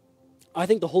 I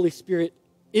think the Holy Spirit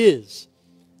is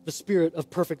the Spirit of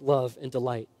perfect love and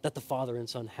delight that the Father and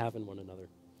Son have in one another.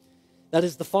 That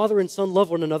is, the Father and Son love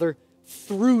one another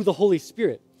through the Holy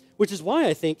Spirit, which is why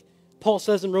I think Paul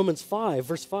says in Romans 5,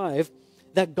 verse 5,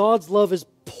 that God's love is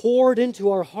poured into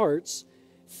our hearts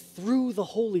through the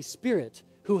Holy Spirit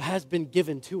who has been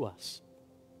given to us.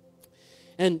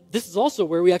 And this is also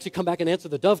where we actually come back and answer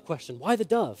the dove question. Why the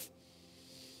dove?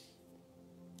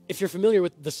 If you're familiar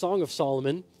with the Song of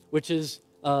Solomon, which is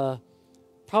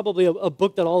probably a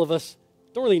book that all of us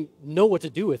don't really know what to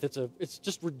do with. It's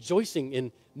just rejoicing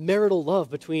in marital love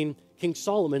between King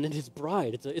Solomon and his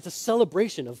bride. It's a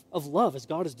celebration of love as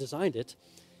God has designed it.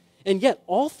 And yet,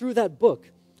 all through that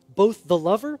book, both the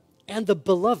lover and the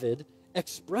beloved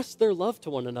express their love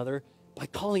to one another by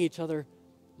calling each other,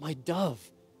 my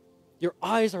dove. Your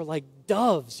eyes are like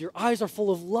doves. Your eyes are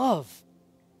full of love.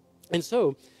 And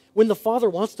so, when the Father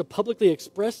wants to publicly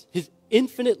express his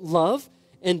infinite love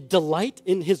and delight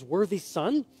in his worthy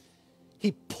Son,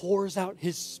 he pours out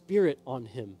his Spirit on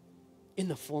him in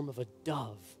the form of a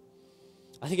dove.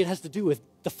 I think it has to do with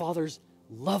the Father's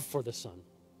love for the Son,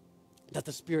 that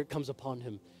the Spirit comes upon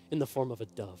him in the form of a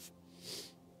dove.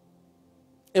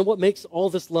 And what makes all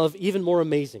this love even more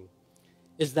amazing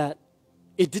is that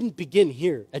it didn't begin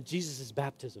here at Jesus'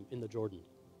 baptism in the Jordan,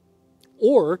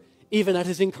 or even at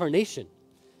his incarnation,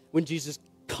 when Jesus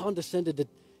condescended to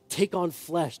take on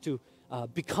flesh, to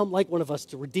become like one of us,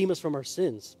 to redeem us from our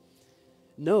sins.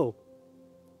 No,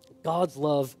 God's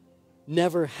love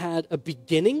never had a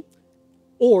beginning,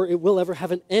 or it will ever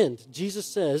have an end. Jesus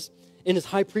says in his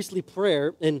high priestly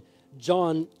prayer in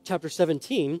John chapter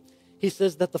 17, he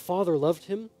says that the Father loved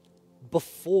him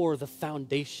before the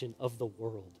foundation of the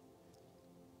world.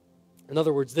 In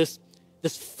other words, this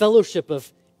fellowship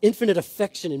of infinite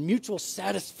affection and mutual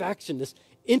satisfaction, this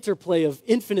interplay of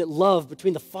infinite love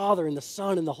between the Father and the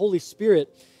Son and the Holy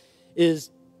Spirit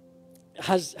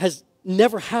has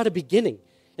never had a beginning,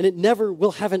 and it never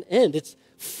will have an end. It's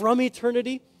from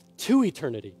eternity to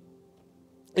eternity.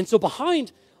 And so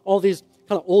behind all these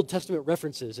kind of Old Testament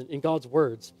references in God's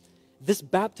words, this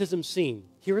baptism scene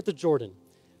here at the Jordan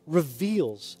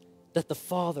reveals that the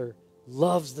Father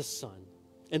loves the Son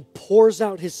and pours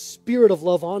out his Spirit of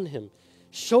love on him,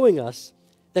 showing us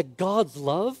that God's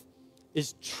love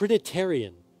is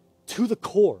Trinitarian to the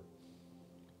core.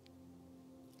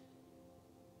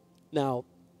 Now,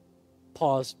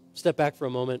 pause, step back for a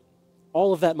moment.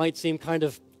 All of that might seem kind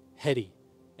of heady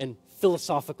and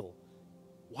philosophical.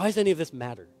 Why does any of this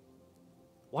matter?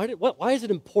 Why is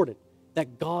it important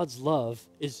that God's love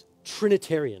is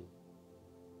Trinitarian?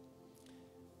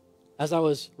 As I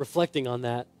was reflecting on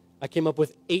that, I came up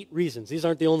with 8 reasons. These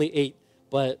aren't the only 8,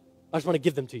 but I just want to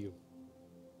give them to you.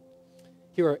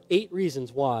 Here are 8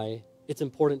 reasons why it's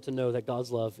important to know that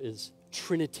God's love is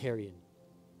Trinitarian.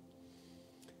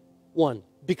 1,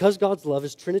 because God's love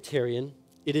is Trinitarian,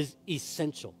 it is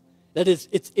essential. That is,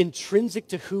 it's intrinsic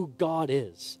to who God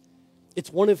is.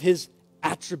 It's one of his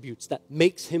attributes that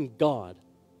makes him God.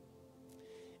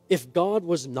 If God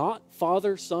was not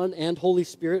Father, Son, and Holy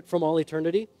Spirit from all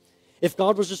eternity, if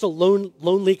God was just a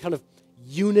lonely kind of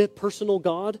unipersonal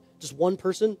God, just one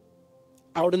person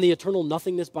out in the eternal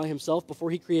nothingness by himself before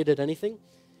he created anything,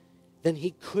 then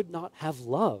he could not have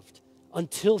loved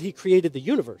until he created the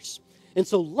universe. And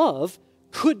so love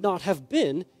could not have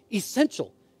been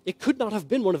essential. It could not have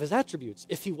been one of his attributes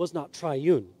if he was not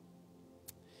triune.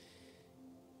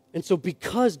 And so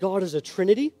because God is a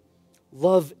Trinity,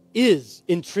 love is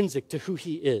intrinsic to who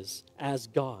he is as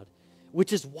God,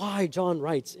 which is why John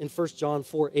writes in 1 John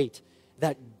 4:8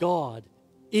 that God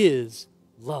is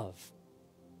love.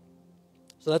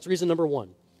 So that's reason number 1.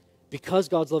 Because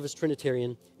God's love is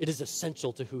Trinitarian, it is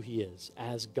essential to who he is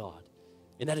as God.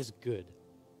 And that is good.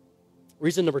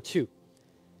 Reason number 2.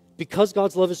 Because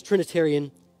God's love is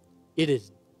Trinitarian, it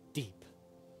is deep.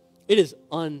 It is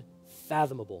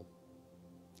unfathomable.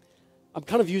 I'm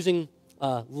kind of using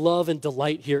love and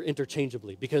delight here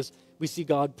interchangeably because we see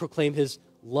God proclaim his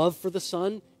love for the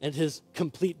Son and his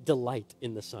complete delight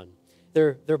in the Son.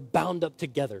 They're bound up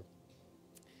together.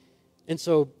 And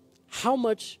so how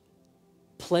much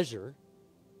pleasure,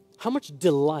 how much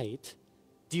delight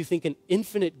do you think an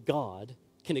infinite God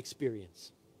can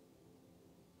experience?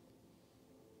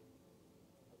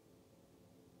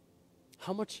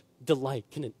 How much delight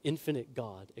can an infinite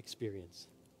God experience?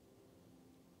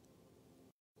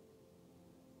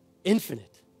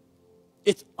 Infinite.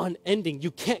 It's unending.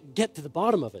 You can't get to the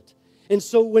bottom of it. And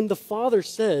so when the Father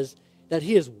says that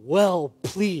he is well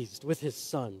pleased with his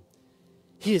Son,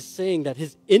 he is saying that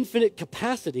his infinite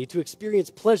capacity to experience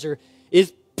pleasure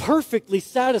is perfectly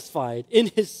satisfied in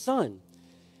his Son.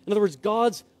 In other words,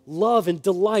 God's love and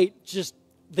delight, just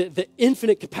the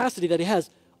infinite capacity that he has,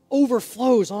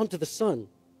 overflows onto the Son.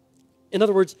 In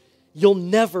other words, you'll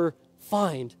never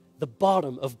find the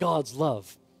bottom of God's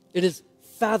love. It is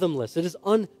fathomless. It is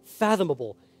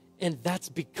unfathomable. And that's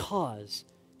because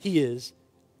he is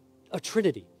a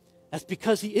Trinity. That's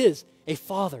because he is a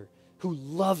Father who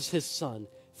loves his Son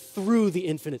through the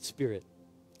infinite Spirit.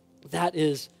 That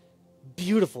is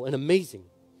beautiful and amazing.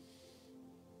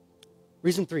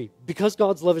 Reason 3, because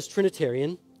God's love is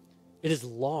Trinitarian, it is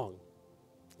long.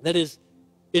 That is,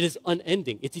 it is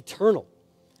unending. It's eternal.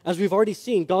 As we've already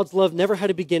seen, God's love never had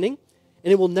a beginning,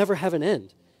 and it will never have an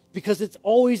end, because it's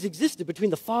always existed between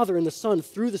the Father and the Son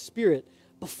through the Spirit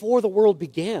before the world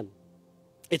began.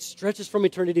 It stretches from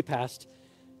eternity past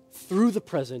through the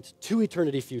present to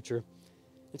eternity future.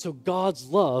 And so God's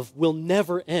love will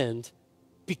never end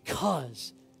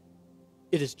because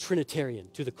it is Trinitarian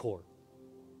to the core.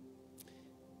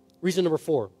 Reason number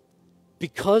 4,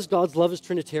 because God's love is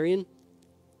Trinitarian,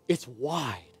 it's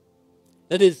wide.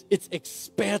 That is, it's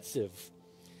expansive.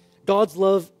 God's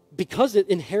love, because it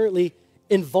inherently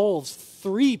involves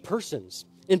 3 persons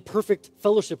in perfect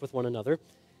fellowship with one another,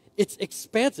 it's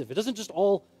expansive. It doesn't just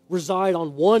all reside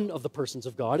on one of the persons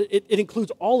of God. It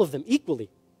includes all of them equally.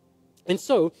 And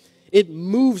so it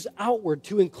moves outward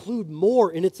to include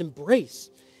more in its embrace.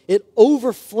 It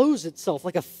overflows itself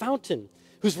like a fountain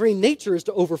whose very nature is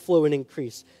to overflow and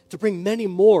increase, to bring many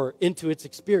more into its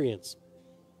experience.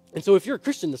 And so if you're a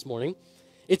Christian this morning,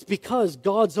 it's because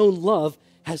God's own love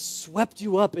has swept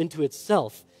you up into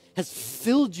itself, has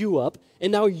filled you up,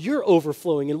 and now you're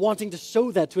overflowing and wanting to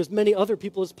show that to as many other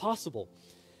people as possible.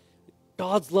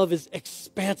 God's love is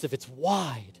expansive, it's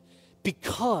wide,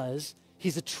 because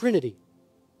he's a Trinity.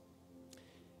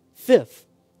 Fifth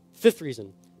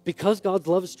reason, because God's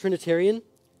love is Trinitarian,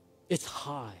 it's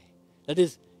high. That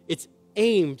is, it's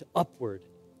aimed upward.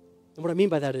 And what I mean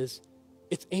by that is,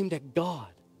 it's aimed at God.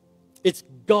 It's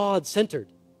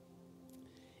God-centered.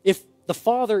 If the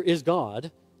Father is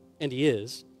God, and he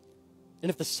is, and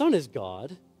if the Son is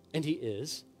God, and he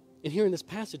is, and here in this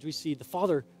passage we see the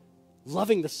Father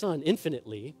loving the Son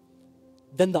infinitely,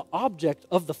 then the object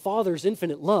of the Father's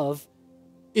infinite love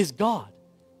is God.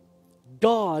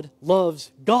 God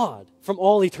loves God from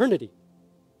all eternity.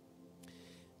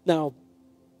 Now,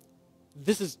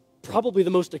 this is probably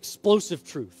the most explosive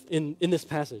truth in this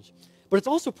passage, but it's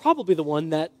also probably the one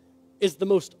that is the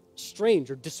most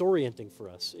strange or disorienting for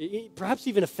us, perhaps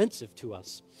even offensive to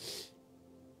us.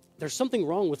 There's something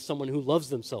wrong with someone who loves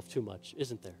themselves too much,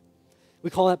 isn't there? We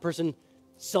call that person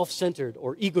self-centered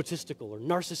or egotistical or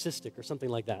narcissistic or something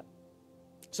like that.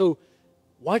 So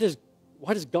why does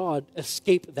God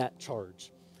escape that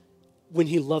charge when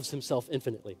he loves himself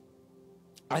infinitely?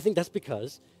 I think that's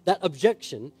because that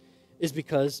objection is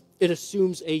because it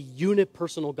assumes a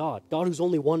unipersonal God who's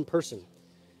only one person.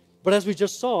 But as we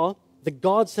just saw, the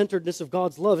God-centeredness of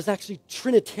God's love is actually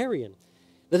Trinitarian.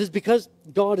 That is, because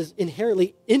God is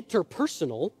inherently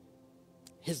interpersonal,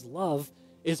 his love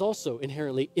is also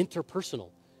inherently interpersonal.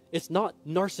 It's not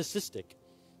narcissistic.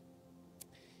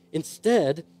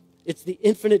 Instead, it's the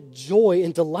infinite joy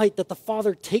and delight that the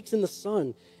Father takes in the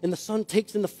Son, and the Son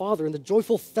takes in the Father, and the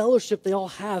joyful fellowship they all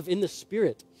have in the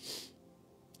Spirit.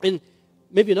 And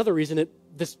maybe another reason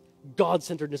this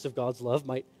God-centeredness of God's love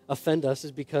might offend us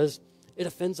is because it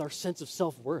offends our sense of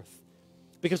self-worth.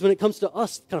 Because when it comes to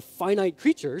us, kind of finite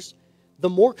creatures, the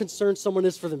more concerned someone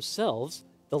is for themselves,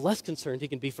 the less concerned he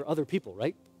can be for other people,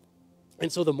 right?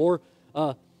 And so the more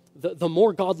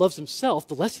God loves himself,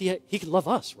 the less he can love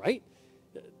us, right?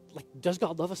 Like, does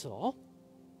God love us at all?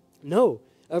 No.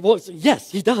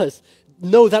 Yes, he does.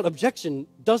 No, that objection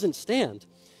doesn't stand.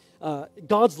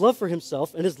 God's love for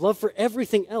himself and his love for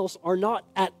everything else are not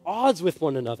at odds with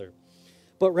one another,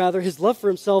 but rather his love for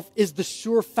himself is the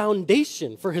sure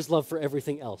foundation for his love for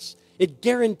everything else. It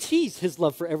guarantees his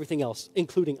love for everything else,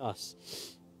 including us.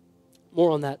 More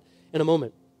on that in a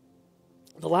moment.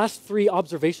 The last 3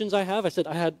 observations I said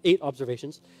I had 8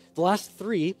 observations. The last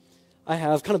 3 I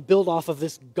have kind of build off of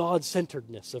this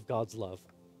God-centeredness of God's love.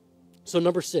 So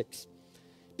number 6,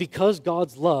 because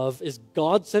God's love is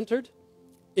God-centered,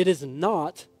 it is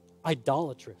not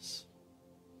idolatrous.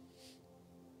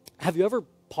 Have you ever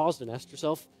paused and asked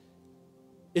yourself,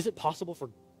 is it possible for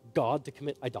God to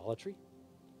commit idolatry?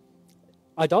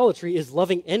 Idolatry is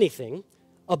loving anything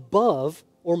above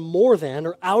or more than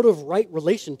or out of right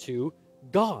relation to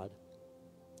God.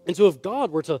 And so if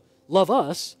God were to love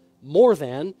us more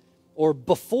than or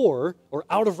before or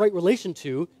out of right relation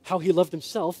to how he loved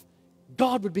himself,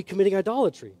 God would be committing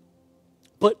idolatry.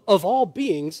 But of all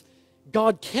beings,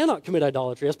 God cannot commit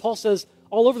idolatry. As Paul says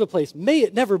all over the place, may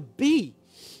it never be.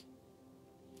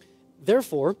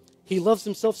 Therefore, he loves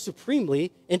himself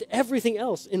supremely and everything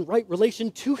else in right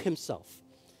relation to himself.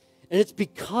 And it's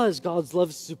because God's love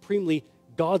is supremely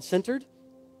God-centered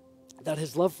that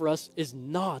his love for us is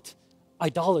not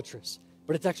idolatrous,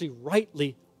 but it's actually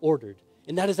rightly ordered.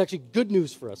 And that is actually good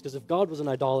news for us, because if God was an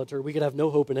idolater, we could have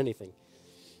no hope in anything.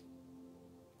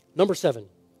 Number 7,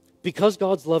 because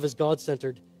God's love is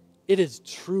God-centered, it is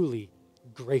truly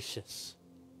gracious.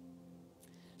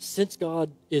 Since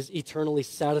God is eternally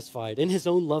satisfied in his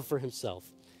own love for himself,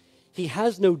 he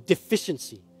has no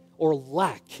deficiency or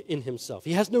lack in himself.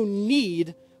 He has no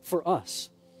need for us.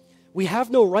 We have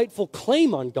no rightful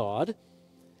claim on God.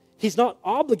 He's not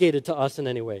obligated to us in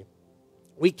any way.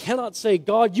 We cannot say,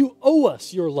 God, you owe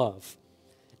us your love.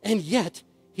 And yet,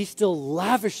 he still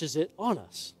lavishes it on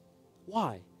us.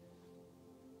 Why?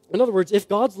 In other words, if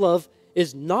God's love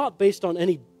is not based on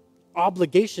any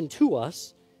obligation to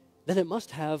us, then it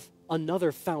must have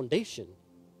another foundation.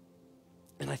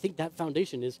 And I think that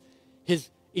foundation is his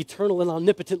eternal and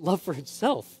omnipotent love for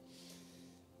himself.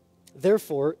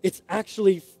 Therefore, it's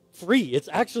actually free. It's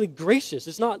actually gracious.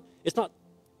 It's not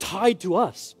tied to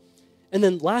us. And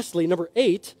then lastly, number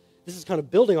 8, this is kind of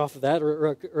building off of that,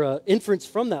 or inference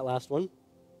from that last one.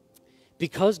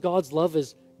 Because God's love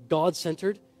is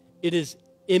God-centered, it is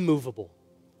immovable.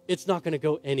 It's not going to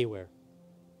go anywhere.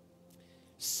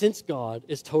 Since God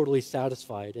is totally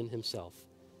satisfied in himself,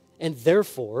 and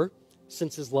therefore,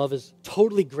 since his love is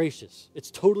totally gracious, it's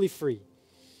totally free,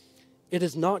 it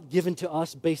is not given to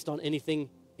us based on anything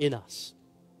in us.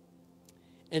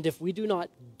 And if we do not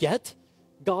get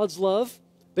God's love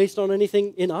based on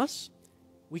anything in us,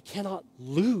 we cannot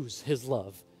lose his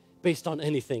love based on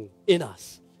anything in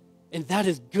us. And that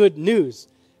is good news,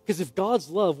 because if God's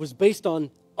love was based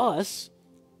on us,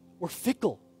 we're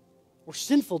fickle. We're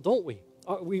sinful, don't we?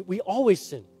 We always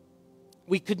sin.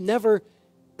 We could never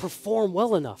perform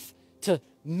well enough to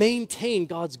maintain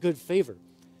God's good favor.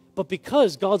 But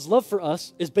because God's love for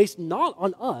us is based not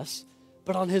on us,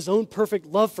 but on his own perfect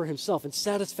love for himself and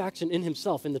satisfaction in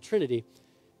himself in the Trinity,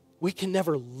 we can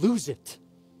never lose it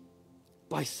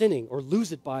by sinning or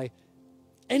lose it by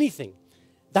anything.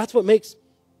 That's what makes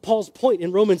Paul's point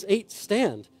in Romans 8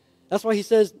 stand. That's why he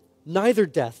says, neither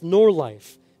death, nor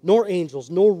life, nor angels,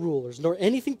 nor rulers, nor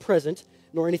anything present,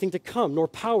 nor anything to come, nor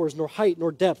powers, nor height,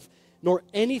 nor depth, nor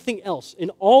anything else in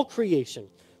all creation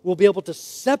will be able to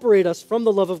separate us from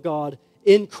the love of God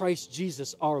in Christ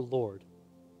Jesus our Lord.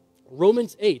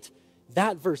 Romans 8,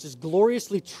 that verse is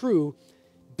gloriously true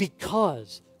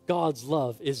because God's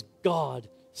love is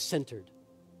God-centered.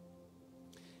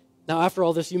 Now, after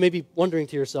all this, you may be wondering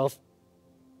to yourself,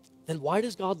 then why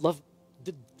does God love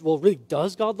well, really,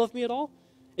 does God love me at all?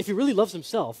 If he really loves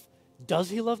himself, does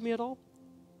he love me at all?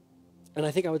 And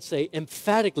I think I would say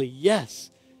emphatically,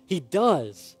 yes, he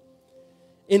does.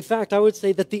 In fact, I would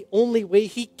say that the only way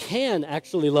he can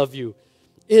actually love you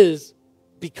is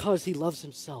because he loves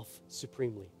himself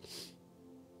supremely.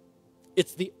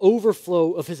 It's the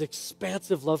overflow of his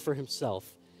expansive love for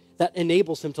himself that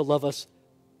enables him to love us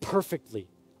perfectly,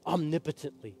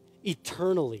 omnipotently,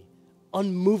 eternally,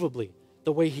 unmovably,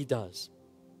 the way he does.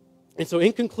 And so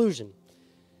in conclusion,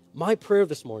 my prayer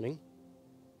this morning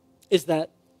is that,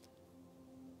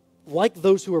 like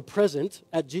those who were present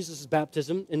at Jesus'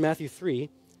 baptism in Matthew 3,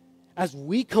 as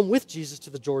we come with Jesus to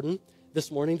the Jordan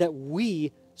this morning, that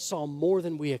we saw more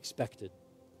than we expected.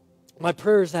 My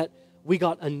prayer is that we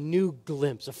got a new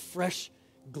glimpse, a fresh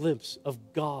glimpse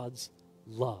of God's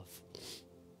love.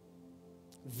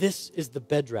 This is the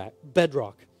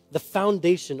bedrock, the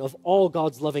foundation of all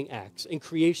God's loving acts in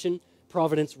creation,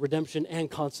 providence, redemption, and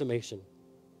consummation.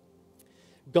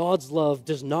 God's love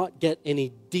does not get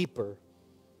any deeper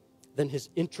than his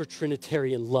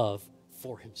intra-Trinitarian love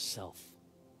for himself.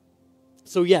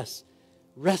 So yes,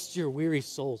 rest your weary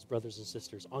souls, brothers and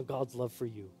sisters, on God's love for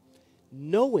you,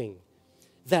 knowing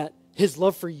that his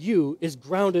love for you is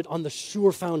grounded on the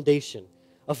sure foundation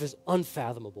of his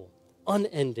unfathomable,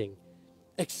 unending,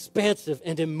 expansive,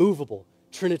 and immovable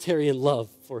Trinitarian love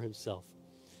for himself.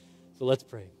 So let's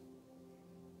pray.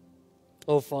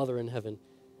 Oh, Father in heaven,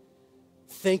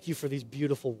 thank you for these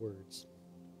beautiful words.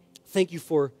 Thank you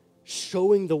for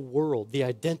showing the world the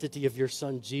identity of your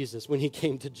son Jesus when he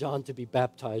came to John to be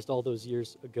baptized all those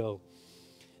years ago.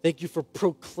 Thank you for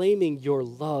proclaiming your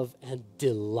love and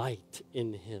delight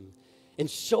in him and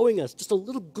showing us just a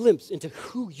little glimpse into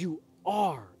who you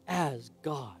are as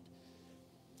God.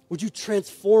 Would you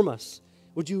transform us?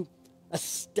 Would you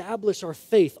establish our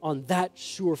faith on that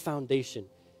sure foundation?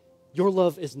 Your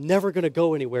love is never going to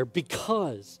go anywhere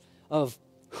because of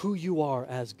who you are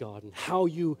as God and how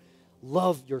you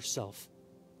love yourself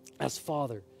as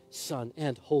Father, Son,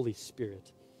 and Holy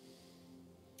Spirit.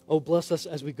 Oh, bless us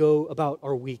as we go about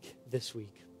our week this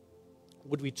week.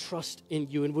 Would we trust in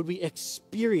you, and would we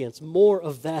experience more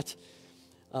of that,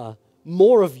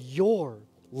 more of your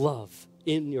love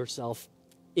in yourself,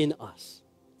 in us.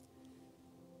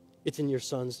 It's in your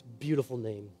Son's beautiful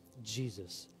name,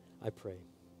 Jesus, I pray.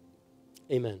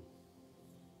 Amen.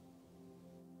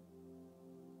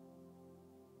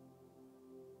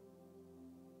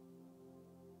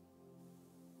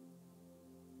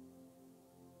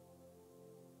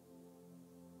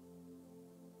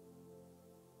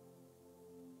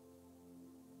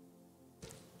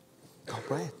 All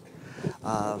right.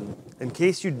 In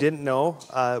case you didn't know,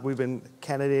 we've been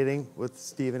candidating with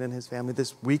Stephen and his family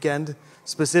this weekend.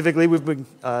 Specifically, we've been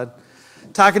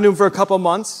talking to him for a couple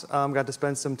months. Got to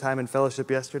spend some time in fellowship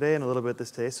yesterday and a little bit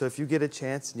this day. So if you get a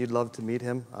chance and you'd love to meet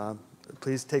him,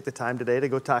 please take the time today to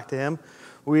go talk to him.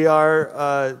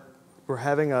 We're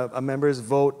having a members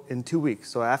vote in 2 weeks.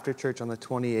 So after church on the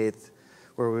 28th,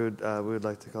 where we would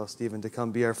like to call Stephen to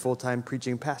come be our full-time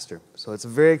preaching pastor. So it's a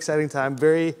very exciting time.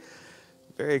 Very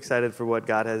excited for what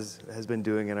God has been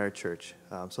doing in our church.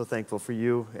 So thankful for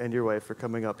you and your wife for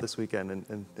coming up this weekend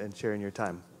and sharing your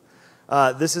time.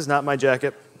 This is not my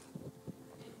jacket.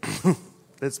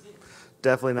 It's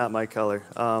definitely not my color.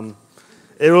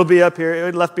 It will be up here. It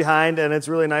was left behind, and it's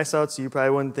really nice out, so you probably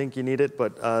wouldn't think you need it,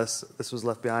 but this was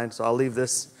left behind, so I'll leave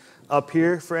this up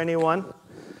here for anyone.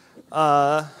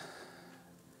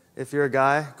 If you're a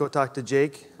guy, go talk to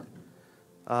Jake.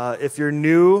 If you're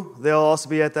new, they'll also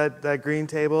be at that green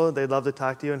table. They'd love to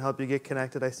talk to you and help you get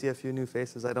connected. I see a few new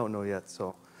faces I don't know yet,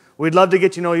 so we'd love to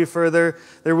get to know you further.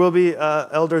 There will be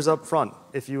elders up front.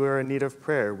 If you are in need of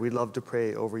prayer, we'd love to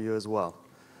pray over you as well.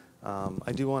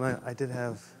 I did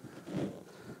have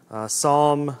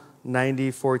Psalm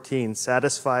 90:14.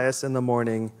 Satisfy us in the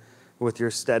morning with your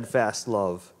steadfast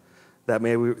love,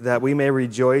 that we may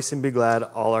rejoice and be glad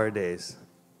all our days.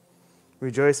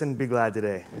 Rejoice and be glad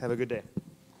today. Have a good day.